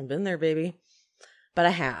fucking been there, baby. But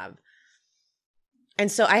I have.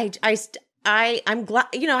 And so I'm glad,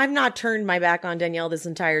 I've not turned my back on Danielle this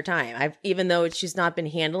entire time. Even though she's not been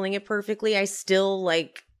handling it perfectly, I still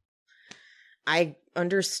I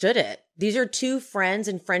understood it. These are two friends,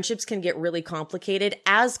 and friendships can get really complicated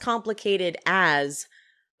as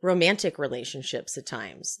romantic relationships at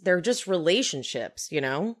times. They're just relationships,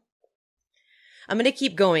 I'm going to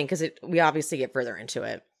keep going because we obviously get further into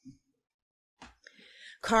it.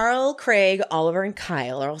 Carl, Craig, Oliver, and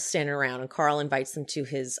Kyle are all standing around, and Carl invites them to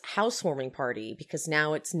his housewarming party because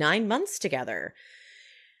now it's 9 months together.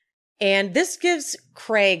 And this gives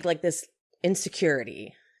Craig like this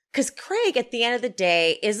insecurity, Because Craig, at the end of the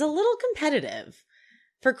day, is a little competitive.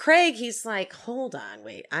 For Craig, he's like, hold on,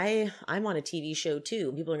 wait, I'm on a TV show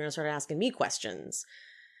too. People are going to start asking me questions.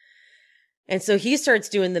 And so he starts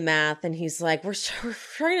doing the math and he's like, we're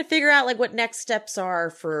trying to figure out like what next steps are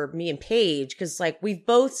for me and Paige. Because like we've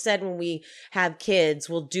both said when we have kids,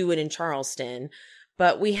 we'll do it in Charleston.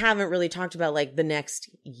 But we haven't really talked about like the next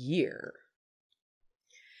year.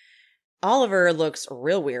 Oliver looks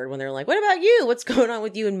real weird when they're like, what about you? What's going on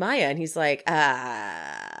with you and Maya? And he's like,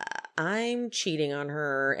 I'm cheating on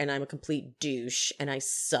her and I'm a complete douche and I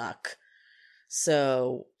suck.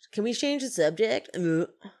 So can we change the subject? He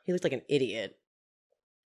looked like an idiot.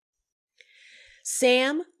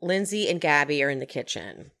 Sam, Lindsay, and Gabby are in the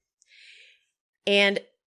kitchen. And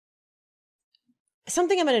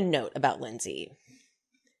something I'm going to note about Lindsay.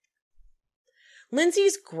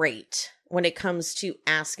 Lindsay's great when it comes to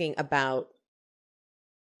asking about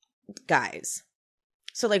guys.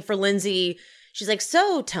 So like for Lindsay, she's like,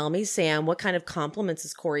 so tell me, Sam, what kind of compliments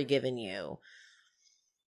has Corey given you?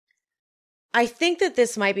 I think that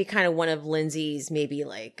this might be kind of one of Lindsay's maybe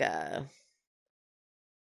like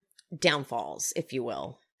downfalls, if you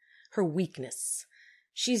will. Her weakness.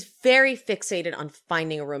 She's very fixated on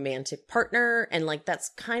finding a romantic partner. And like that's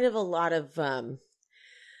kind of a lot of...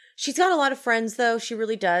 she's got a lot of friends, though. She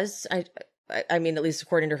really does. I mean, at least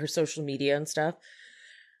according to her social media and stuff.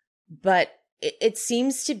 But it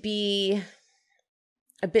seems to be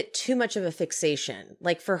a bit too much of a fixation.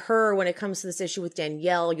 Like for her, when it comes to this issue with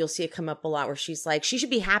Danielle, you'll see it come up a lot where she's like, she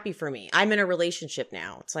should be happy for me. I'm in a relationship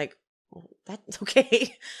now. It's like, well, that's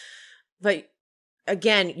okay. But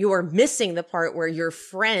again, you are missing the part where your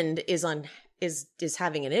friend is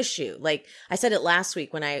having an issue. Like I said it last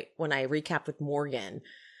week when I recapped with Morgan.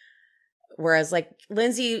 Whereas like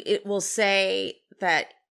Lindsay, it will say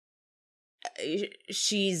that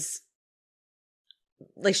she's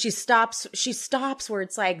like, she stops where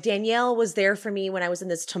it's like, Danielle was there for me when I was in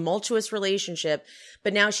this tumultuous relationship,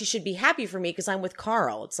 but now she should be happy for me because I'm with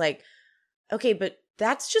Carl. It's like, okay, but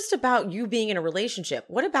that's just about you being in a relationship.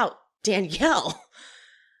 What about Danielle?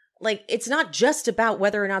 Like, it's not just about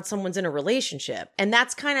whether or not someone's in a relationship. And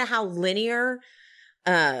that's kind of how linear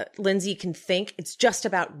Lindsay can think. It's just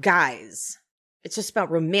about guys. It's just about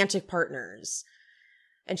romantic partners.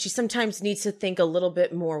 And she sometimes needs to think a little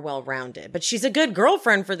bit more well-rounded. But she's a good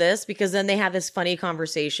girlfriend for this because then they have this funny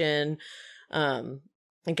conversation. And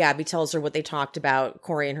Gabby tells her what they talked about,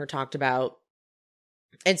 Corey and her talked about.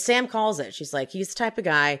 And Sam calls it. She's like, he's the type of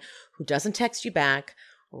guy who doesn't text you back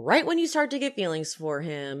right when you start to get feelings for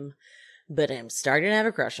him. But I'm starting to have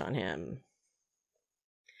a crush on him.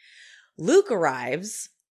 Luke arrives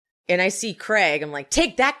and I see Craig. I'm like,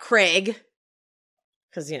 take that, Craig.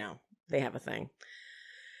 Because, you know, they have a thing.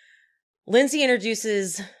 Lindsay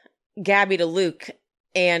introduces Gabby to Luke,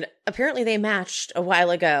 and apparently they matched a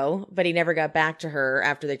while ago, but he never got back to her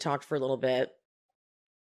after they talked for a little bit.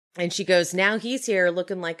 And she goes, now he's here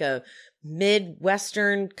looking like a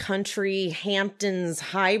Midwestern country Hamptons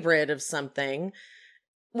hybrid of something,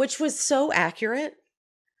 which was so accurate.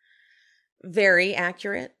 Very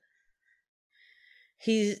accurate.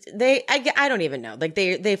 I don't even know. Like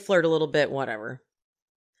they flirt a little bit, whatever.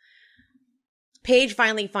 Paige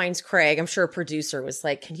finally finds Craig. I'm sure a producer was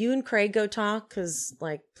like, can you and Craig go talk? Because,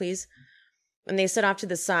 like, please. And they sit off to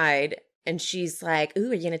the side. And she's like, ooh,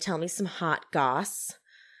 are you going to tell me some hot goss?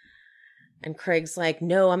 And Craig's like,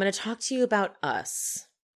 no, I'm going to talk to you about us.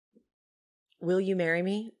 Will you marry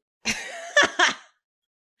me?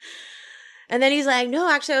 And then he's like, no,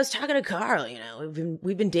 actually, I was talking to Carl. You know,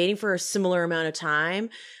 we've been dating for a similar amount of time.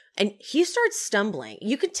 And he starts stumbling.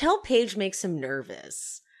 You could tell Paige makes him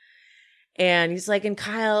nervous. And he's like, and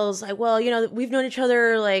Kyle's like, well, you know, we've known each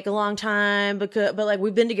other like a long time, but like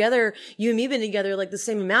we've been together, you and me been together like the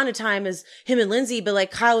same amount of time as him and Lindsay. But like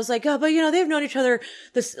Kyle was like, oh, but you know, they've known each other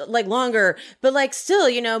this like longer, but like still,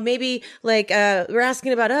 you know, maybe like, we're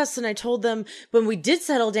asking about us. And I told them when we did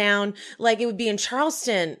settle down, like it would be in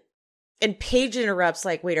Charleston. And Paige interrupts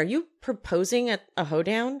like, wait, are you proposing at a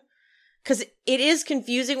hoedown? Cause it is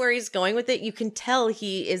confusing where he's going with it. You can tell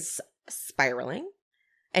he is spiraling.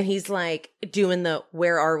 And he's like doing the,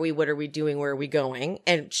 where are we? What are we doing? Where are we going?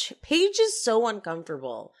 And Paige is so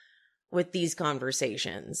uncomfortable with these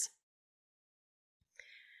conversations.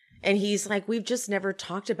 And he's like, we've just never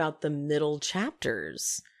talked about the middle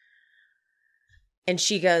chapters. And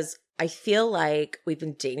she goes, I feel like we've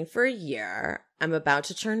been dating for a year. I'm about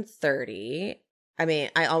to turn 30. I mean,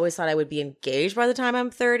 I always thought I would be engaged by the time I'm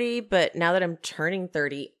 30, but now that I'm turning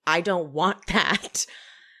 30, I don't want that.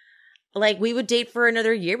 Like, we would date for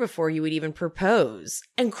another year before you would even propose.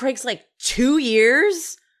 And Craig's like, 2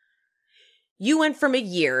 years? You went from a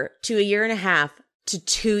year to a year and a half to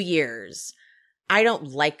 2 years. I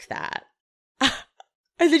don't like that.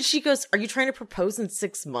 And then she goes, are you trying to propose in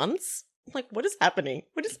 6 months? I'm like, what is happening?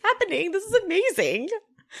 What is happening? This is amazing.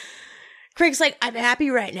 Craig's like, I'm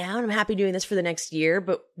happy right now and I'm happy doing this for the next year,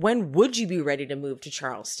 but when would you be ready to move to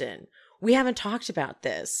Charleston? We haven't talked about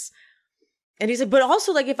this. And he's like, but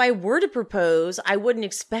also, like, if I were to propose, I wouldn't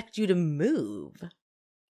expect you to move.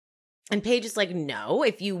 And Paige is like, no,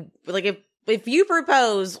 if you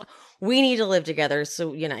propose, we need to live together.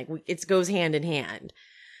 So, it goes hand in hand.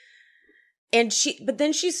 And but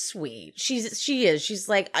then she's sweet. She's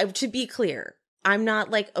like, to be clear, I'm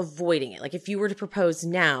not like avoiding it. Like, if you were to propose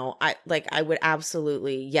now, I would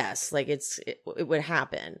absolutely, yes, like it would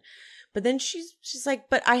happen. But then she's like,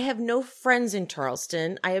 but I have no friends in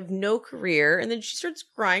Charleston. I have no career. And then she starts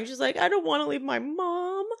crying. She's like, I don't want to leave my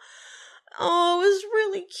mom. Oh, it was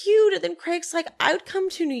really cute. And then Craig's like, I would come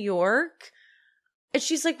to New York. And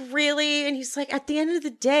she's like, really? And he's like, at the end of the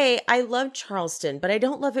day, I love Charleston, but I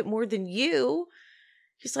don't love it more than you.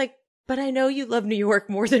 He's like, but I know you love New York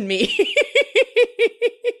more than me.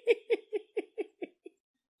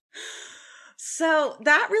 So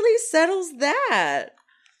that really settles that.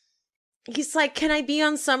 He's like, can I be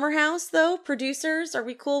on Summer House, though? Producers, are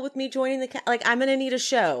we cool with me joining the like, I'm going to need a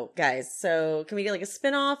show, guys. So can we get like a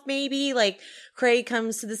spinoff, maybe? Like, Craig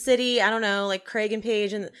comes to the city. I don't know, like Craig and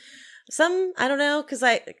Paige and I don't know, because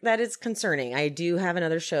that is concerning. I do have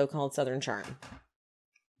another show called Southern Charm.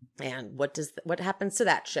 And what happens to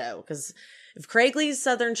that show? Because if Craig leaves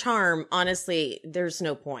Southern Charm, honestly, there's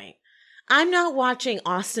no point. I'm not watching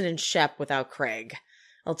Austin and Shep without Craig.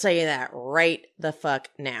 I'll tell you that right the fuck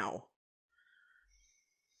now.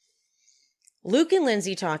 Luke and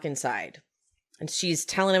Lindsay talk inside, and she's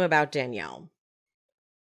telling him about Danielle.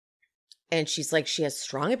 And she's like, she has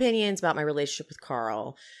strong opinions about my relationship with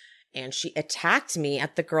Carl, and she attacked me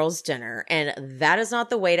at the girls' dinner, and that is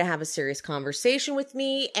not the way to have a serious conversation with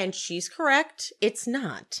me, and she's correct. It's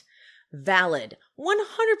not. Valid.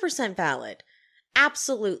 100% valid.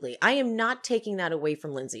 Absolutely. I am not taking that away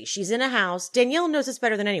from Lindsay. She's in a house. Danielle knows this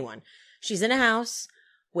better than anyone. She's in a house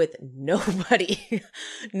with nobody.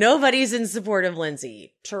 Nobody's in support of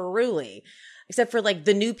Lindsay, truly, except for like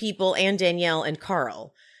the new people and Danielle and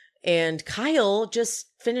Carl. And Kyle just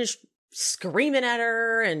finished screaming at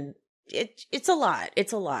her, and it's a lot.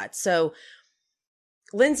 It's a lot. So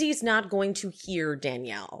Lindsay's not going to hear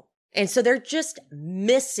Danielle. And so they're just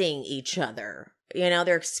missing each other.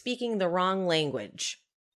 They're speaking the wrong language.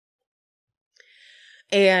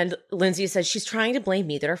 And Lindsay says she's trying to blame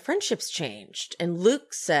me that our friendship's changed. And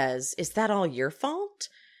Luke says, is that all your fault?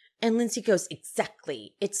 And Lindsay goes,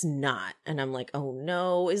 exactly. It's not. And I'm like, oh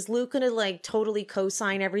no. Is Luke going to like totally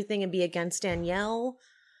co-sign everything and be against Danielle?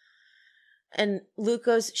 And Luke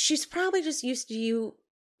goes, she's probably just used to you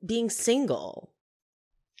being single.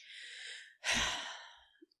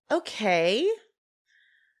 Okay.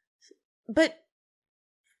 But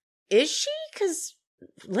is she? Because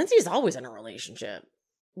Lindsay's always in a relationship.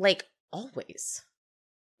 Like, always.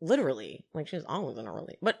 Literally. Like, she's always in a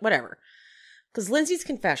relationship. But whatever. Because Lindsay's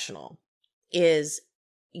confessional is,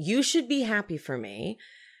 you should be happy for me,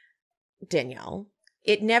 Danielle.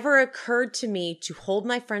 It never occurred to me to hold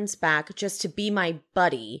my friends back just to be my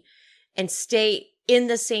buddy and stay in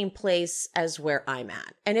the same place as where I'm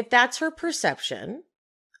at. And if that's her perception,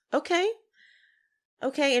 okay.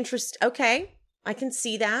 Okay, okay. I can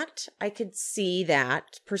see that. I could see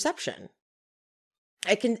that perception.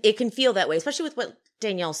 It can feel that way, especially with what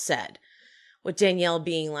Danielle said. With Danielle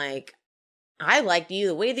being like, I liked you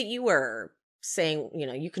the way that you were, saying,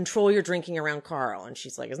 you control your drinking around Carl. And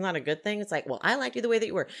she's like, isn't that a good thing? It's like, well, I liked you the way that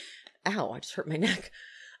you were. Ow, I just hurt my neck.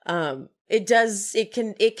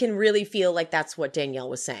 It can really feel like that's what Danielle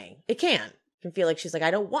was saying. It can feel like she's like, I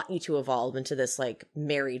don't want you to evolve into this like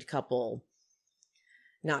married couple,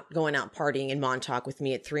 not going out partying in Montauk with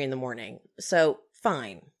me at 3 a.m. So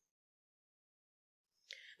fine.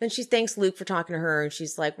 Then she thanks Luke for talking to her, and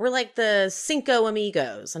she's like, we're like the Cinco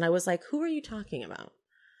Amigos. And I was like, who are you talking about?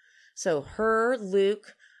 So her,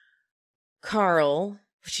 Luke, Carl,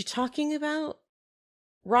 was she talking about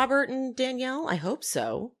Robert and Danielle? I hope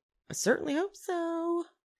so. I certainly hope so.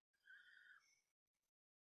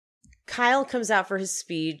 Kyle comes out for his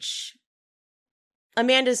speech.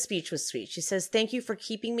 Amanda's speech was sweet. She says, thank you for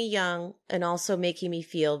keeping me young and also making me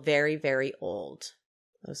feel very, very old.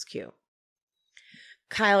 That was cute.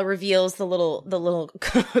 Kyle reveals the little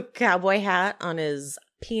cowboy hat on his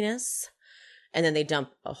penis, and then they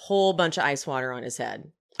dump a whole bunch of ice water on his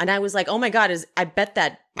head. And I was like, oh my God, I bet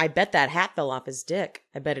that hat fell off his dick.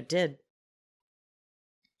 I bet it did.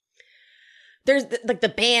 there's like the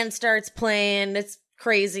band starts playing. It's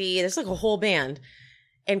crazy. There's like a whole band.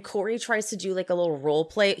 And Corey tries to do like a little role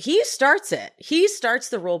play. He starts it. He starts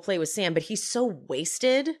the role play with Sam, but he's so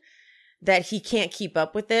wasted that he can't keep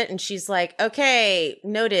up with it. And she's like, okay,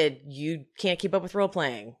 noted. You can't keep up with role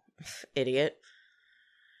playing. Idiot.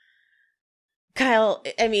 Kyle,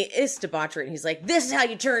 I mean, it's debauchery. And he's like, this is how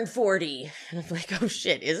you turn 40. And I'm like, oh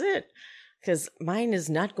shit, is it? Because mine is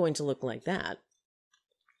not going to look like that.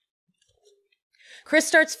 Chris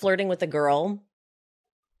starts flirting with a girl.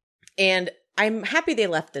 And I'm happy they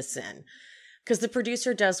left this in. Because the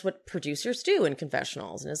producer does what producers do in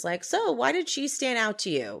confessionals. And is like, so why did she stand out to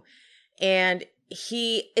you? And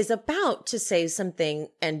he is about to say something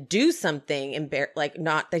and do something, like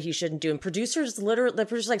not that he shouldn't do. And the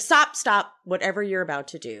producer's like, stop, whatever you're about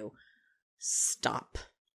to do, stop.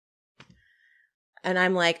 And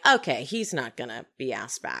I'm like, okay, he's not gonna be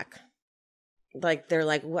asked back. Like, they're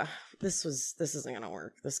like, well, this isn't gonna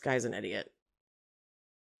work. This guy's an idiot.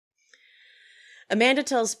 Amanda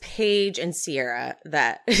tells Paige and Sierra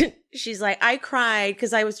that she's like, I cried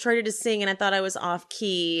because I was trying to sing and I thought I was off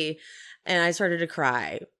key and I started to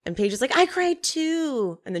cry. And Paige is like, I cried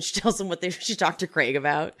too. And then she tells them what she talked to Craig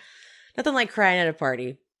about. Nothing like crying at a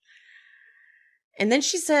party. And then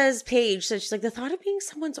Paige says, she's like, the thought of being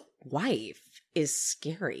someone's wife is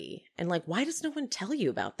scary. And like, why does no one tell you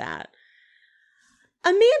about that?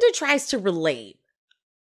 Amanda tries to relate.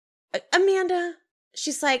 Amanda,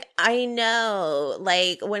 she's like, I know,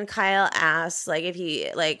 like when Kyle asked, like if he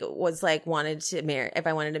like was like wanted to marry, if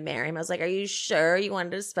I wanted to marry him, I was like, are you sure you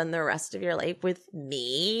wanted to spend the rest of your life with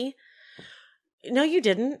me? No, you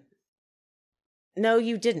didn't. No,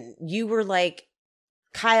 you didn't. You were like,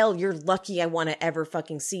 Kyle, you're lucky I want to ever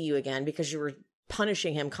fucking see you again because you were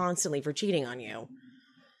punishing him constantly for cheating on you.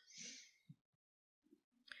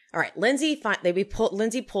 All right, Lindsay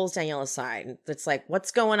pulls Danielle aside. It's like,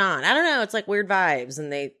 what's going on? I don't know. It's like weird vibes.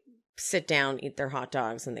 And they sit down, eat their hot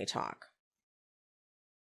dogs, and they talk.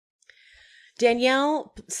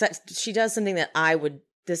 Danielle, she does something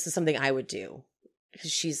this is something I would do.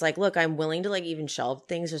 She's like, look, I'm willing to like even shelve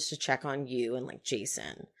things just to check on you and like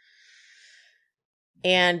Jason.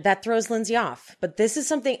 And that throws Lindsay off. But this is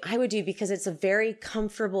something I would do because it's a very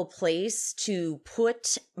comfortable place to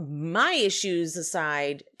put my issues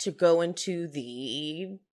aside to go into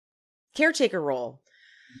the caretaker role.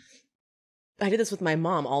 I did this with my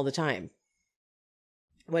mom all the time.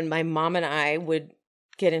 When my mom and I would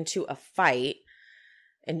get into a fight,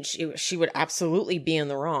 and she would absolutely be in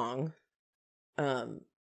the wrong.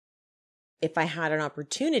 If I had an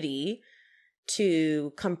opportunity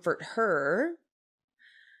to comfort her,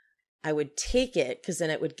 I would take it because then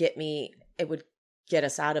it would get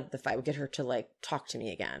us out of the fight. It would get her to like talk to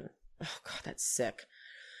me again. Oh God, that's sick.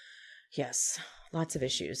 Yes, lots of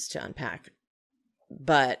issues to unpack.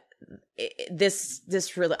 But this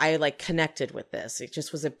really, I like connected with this. It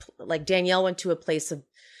just was like Danielle went to a place of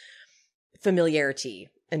familiarity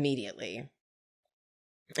immediately.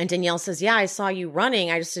 And Danielle says, yeah, I saw you running.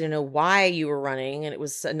 I just didn't know why you were running. And it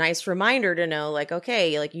was a nice reminder to know like,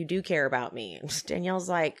 okay, like you do care about me. And Danielle's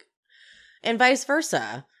like, and vice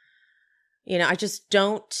versa. You know, I just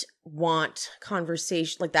don't want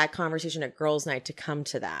conversation like that conversation at girls' night to come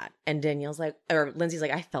to that. And Lindsay's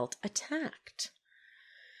like, I felt attacked.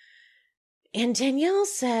 And Danielle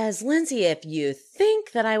says, Lindsay, if you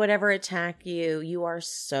think that I would ever attack you, you are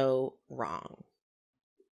so wrong.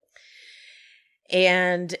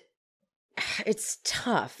 And it's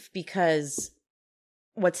tough because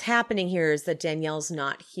what's happening here is that Danielle's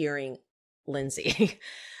not hearing Lindsay.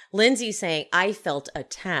 Lindsay's saying, I felt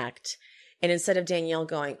attacked. And instead of Danielle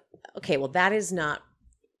going, okay, well, that is not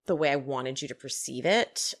the way I wanted you to perceive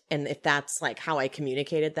it. And if that's like how I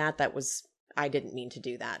communicated I didn't mean to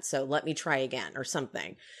do that. So let me try again or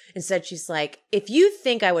something. Instead, she's like, if you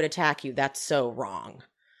think I would attack you, that's so wrong.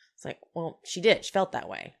 It's like, well, she did. She felt that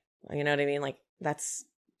way. You know what I mean? Like that's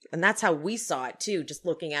how we saw it too, just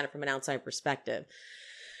looking at it from an outside perspective.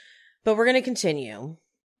 But we're going to continue.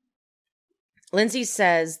 Lindsay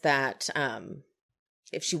says that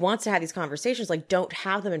if she wants to have these conversations, like don't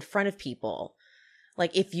have them in front of people.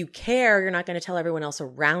 Like if you care, you're not going to tell everyone else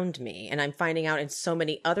around me. And I'm finding out in so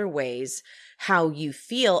many other ways how you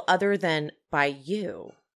feel other than by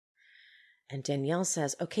you. And Danielle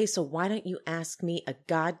says, okay, so why don't you ask me a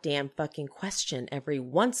goddamn fucking question every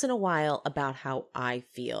once in a while about how I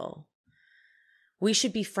feel? We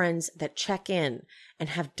should be friends that check in and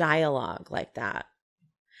have dialogue like that.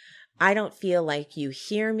 I don't feel like you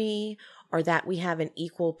hear me or that we have an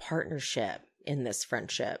equal partnership in this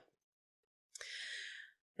friendship.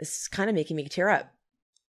 This is kind of making me tear up.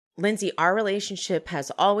 Lindsay, our relationship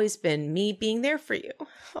has always been me being there for you.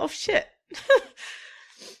 Oh, shit.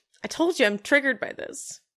 I told you I'm triggered by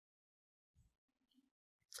this.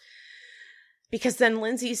 Because then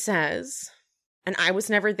Lindsay says, and I was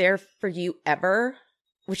never there for you ever,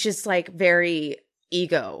 which is like very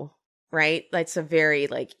ego, right? That's a very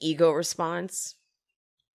like ego response.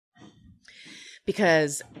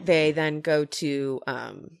 Because they then go to,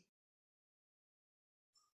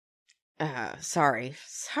 sorry,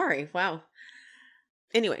 wow.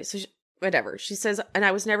 Anyway, so whatever. She says, and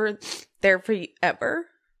I was never there for you ever.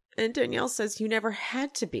 And Danielle says, you never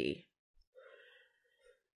had to be.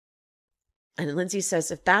 And Lindsay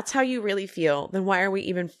says, if that's how you really feel, then why are we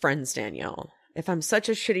even friends, Danielle? If I'm such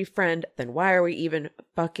a shitty friend, then why are we even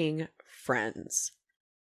fucking friends?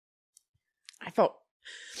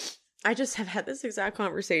 I just have had this exact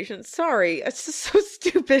conversation. Sorry, it's just so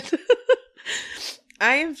stupid.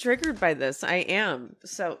 I am triggered by this. I am.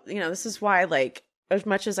 So, this is why, like, as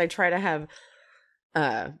much as I try to have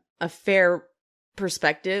a fair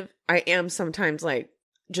perspective, I am sometimes like,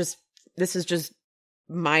 this is just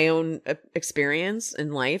my own experience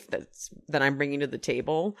in life that I'm bringing to the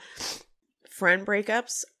table. Friend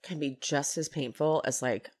breakups can be just as painful as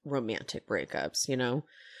like romantic breakups,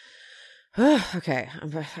 Okay,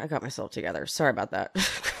 I got myself together. Sorry about that.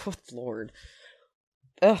 Good Lord.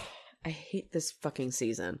 Ugh, I hate this fucking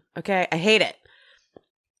season. Okay, I hate it.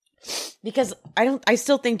 Because I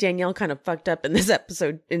still think Danielle kind of fucked up in this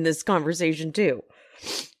episode, in this conversation too.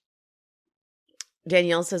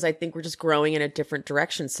 Danielle says, I think we're just growing in a different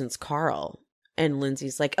direction since Carl. And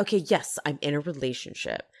Lindsay's like, okay, yes, I'm in a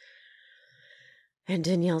relationship. And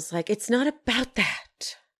Danielle's like, it's not about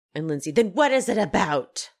that. And Lindsay, then what is it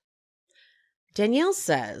about? Danielle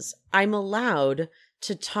says, I'm allowed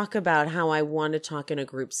to talk about how I want to talk in a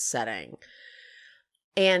group setting.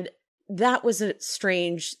 And that was a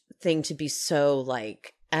strange thing to be so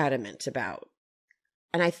like adamant about.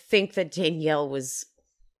 And I think that Danielle was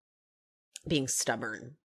being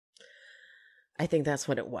stubborn. I think that's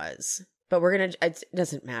what it was. But it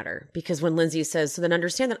doesn't matter, because when Lindsay says, so then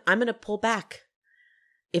understand that I'm going to pull back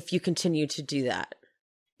if you continue to do that.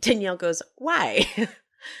 Danielle goes, why?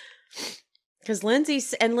 Because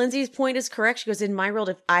Lindsay's point is correct. She goes, in my world,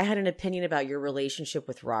 if I had an opinion about your relationship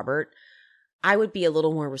with Robert, I would be a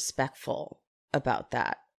little more respectful about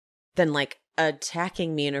that than like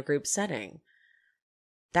attacking me in a group setting.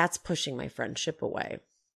 That's pushing my friendship away.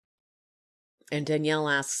 And Danielle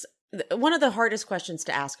asks, one of the hardest questions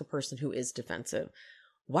to ask a person who is defensive.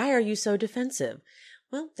 Why are you so defensive?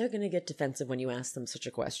 Well, they're going to get defensive when you ask them such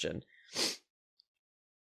a question.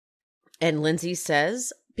 And Lindsay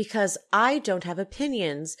says, because I don't have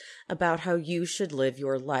opinions about how you should live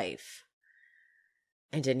your life.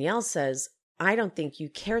 And Danielle says, I don't think you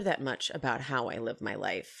care that much about how I live my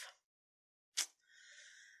life.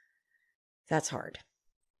 That's hard.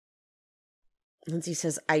 Lindsay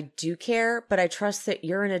says, I do care, but I trust that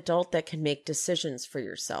you're an adult that can make decisions for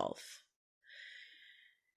yourself.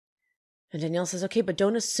 And Danielle says, okay, but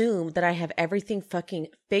don't assume that I have everything fucking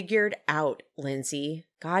figured out, Lindsay.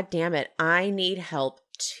 God damn it. I need help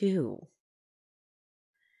too.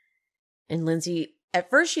 And Lindsay, at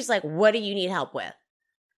first she's like, what do you need help with?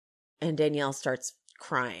 And Danielle starts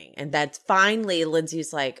crying. And that's finally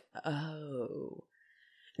Lindsay's like, oh.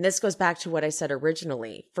 And this goes back to what I said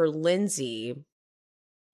originally. For Lindsay,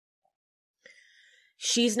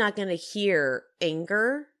 she's not going to hear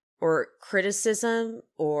anger or criticism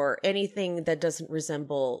or anything that doesn't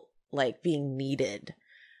resemble like being needed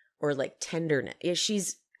or like tenderness.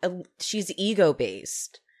 She's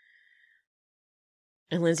ego-based.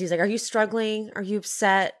 And Lindsay's like, are you struggling? Are you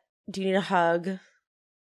upset? Do you need a hug?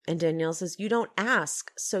 And Danielle says, you don't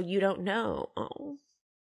ask, so you don't know. Oh.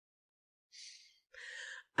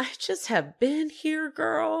 I just have been here,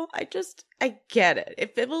 girl. I get it.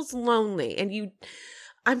 It feels lonely. And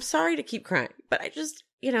I'm sorry to keep crying, but I just,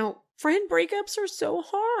 friend breakups are so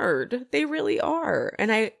hard. They really are.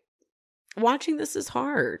 And watching this is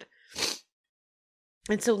hard.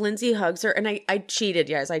 And so Lindsay hugs her, and I cheated,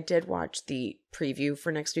 guys. I did watch the preview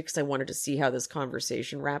for next week because I wanted to see how this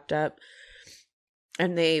conversation wrapped up.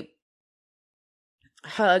 And they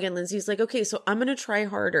hug, and Lindsay's like, okay, so I'm going to try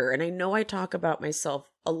harder. And I know I talk about myself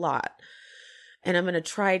a lot, and I'm going to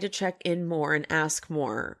try to check in more and ask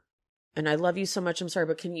more. And I love you so much. I'm sorry,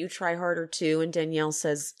 but can you try harder too? And Danielle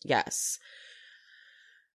says, yes.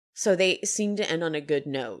 So they seem to end on a good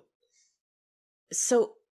note.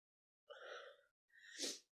 So,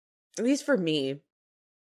 at least for me,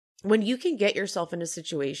 when you can get yourself in a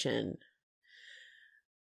situation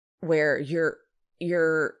where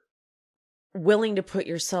you're willing to put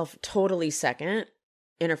yourself totally second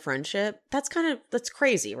in a friendship, that's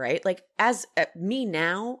crazy, right? Like as me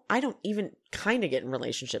now, I don't even kind of get in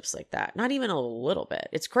relationships like that. Not even a little bit.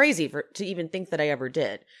 It's crazy to even think that I ever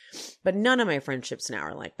did. But none of my friendships now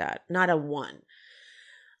are like that. Not a one.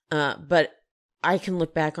 But I can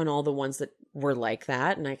look back on all the ones that were like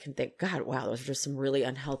that and I can think, God, wow, those are just some really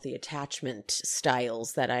unhealthy attachment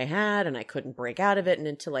styles that I had and I couldn't break out of it. And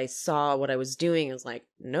until I saw what I was doing, I was like,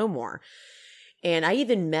 no more. And I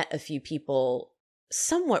even met a few people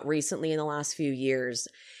somewhat recently in the last few years,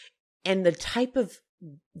 and the type of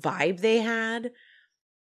vibe they had,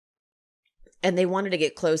 and they wanted to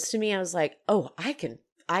get close to me. I was like, oh, I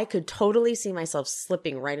could totally see myself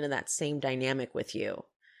slipping right into that same dynamic with you.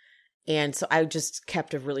 And so I just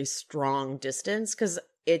kept a really strong distance because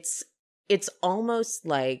it's almost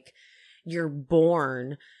like you're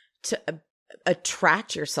born to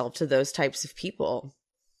attract yourself to those types of people.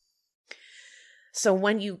 So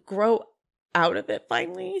when you grow out of it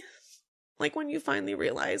finally, like when you finally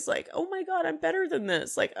realize like, oh my God, I'm better than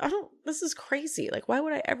this. Like, this is crazy. Like, why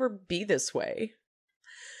would I ever be this way?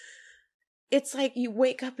 It's like you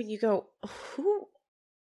wake up and you go, who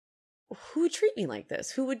would treat me like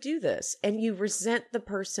this? Who would do this? And you resent the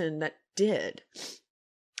person that did.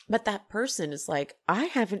 But that person is like, I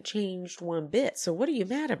haven't changed one bit. So what are you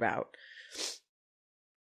mad about?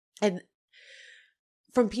 And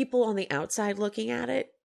from people on the outside looking at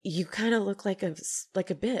it, you kind of look like a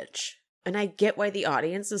bitch. And I get why the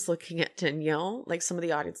audience is looking at Danielle, like some of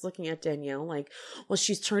the audience looking at Danielle, like, well,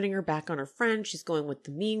 she's turning her back on her friend. She's going with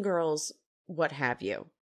the mean girls, what have you.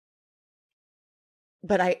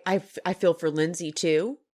 But I feel for Lindsay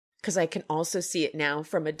too, because I can also see it now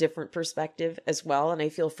from a different perspective as well. And I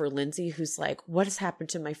feel for Lindsay, who's like, what has happened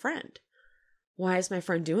to my friend? Why is my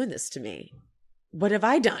friend doing this to me? What have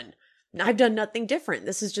I done? I've done nothing different.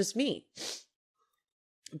 This is just me.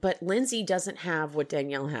 But Lindsay doesn't have what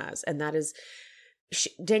Danielle has. And that is,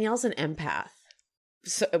 Danielle's an empath,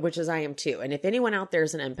 which is I am too. And if anyone out there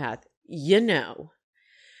is an empath, you know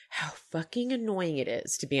how fucking annoying it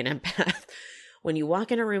is to be an empath. When you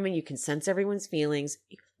walk in a room and you can sense everyone's feelings,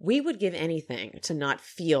 we would give anything to not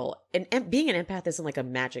feel. And being an empath isn't like a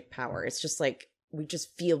magic power. It's just like we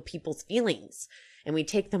just feel people's feelings and we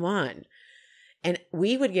take them on. And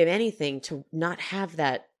we would give anything to not have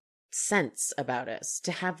that sense about us,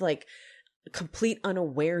 to have like complete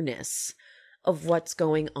unawareness of what's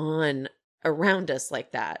going on around us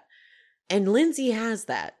like that. And Lindsay has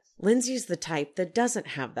that. Lindsay's the type that doesn't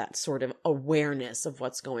have that sort of awareness of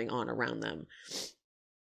what's going on around them.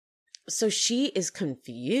 So she is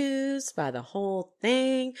confused by the whole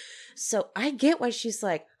thing. So I get why she's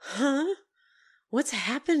like, huh? What's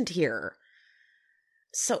happened here?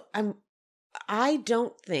 So I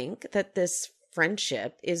don't think that this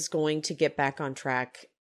friendship is going to get back on track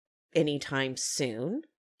anytime soon,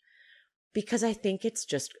 because I think it's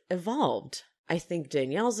just evolved. I think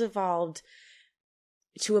Danielle's evolved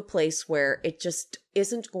to a place where it just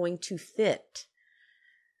isn't going to fit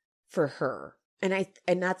for her.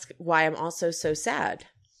 And that's why I'm also so sad.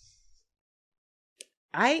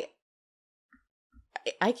 I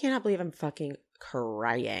cannot believe I'm fucking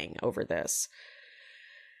crying over this.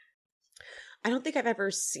 I don't think I've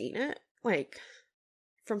ever seen it like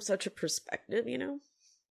from such a perspective, you know?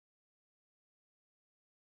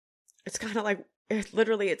 It's kind of like,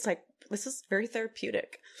 it's like, this is very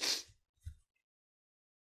therapeutic.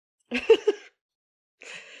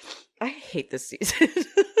 I hate this season.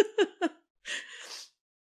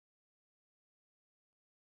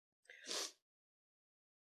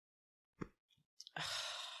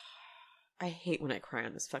 I hate when I cry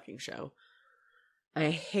on this fucking show. I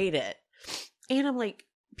hate it. And I'm like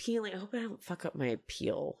peeling. I hope I don't fuck up my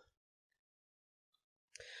peel.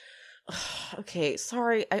 Okay,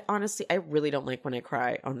 sorry. I really don't like when I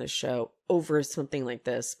cry on this show over something like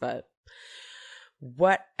this, but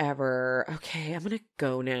whatever. Okay, I'm gonna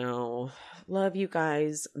go now. Love you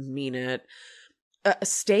guys. Mean it.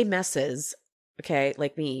 Stay messes. Okay,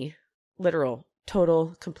 like me. Literal,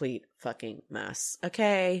 total, complete fucking mess.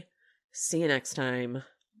 Okay, see you next time.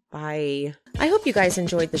 Bye. I hope you guys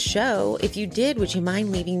enjoyed the show. If you did, would you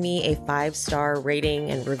mind leaving me a 5-star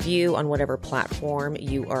rating and review on whatever platform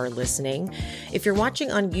you are listening? If you're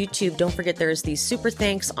watching on YouTube, don't forget there's the super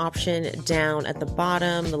thanks option down at the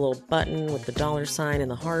bottom, the little button with the $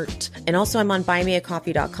 and the heart. And also I'm on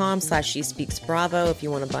buymeacoffee.com/SheSpeaksBravo if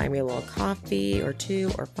you want to buy me a little coffee or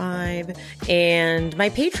 2 or 5. And my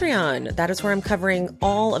Patreon, that is where I'm covering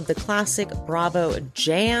all of the classic Bravo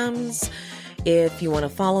jams. If you want to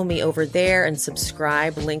follow me over there and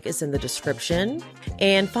subscribe, link is in the description.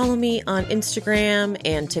 And follow me on Instagram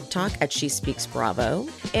and TikTok at She Speaks Bravo.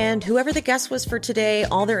 And whoever the guest was for today,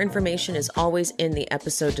 all their information is always in the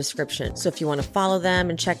episode description. So if you want to follow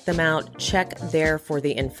them and check them out, check there for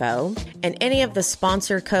the info. And any of the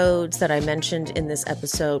sponsor codes that I mentioned in this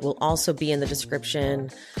episode will also be in the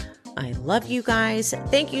description. I love you guys.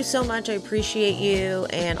 Thank you so much. I appreciate you.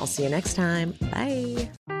 And I'll see you next time.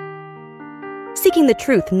 Bye. Seeking the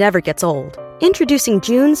truth never gets old. Introducing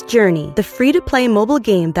June's Journey, the free-to-play mobile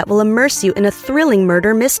game that will immerse you in a thrilling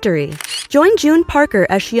murder mystery. Join June Parker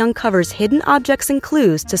as she uncovers hidden objects and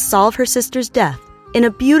clues to solve her sister's death in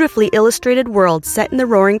a beautifully illustrated world set in the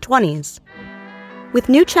Roaring '20s. With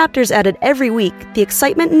new chapters added every week, the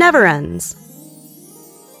excitement never ends.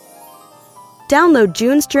 Download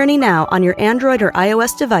June's Journey now on your Android or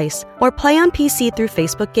iOS device or play on PC through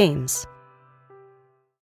Facebook Games.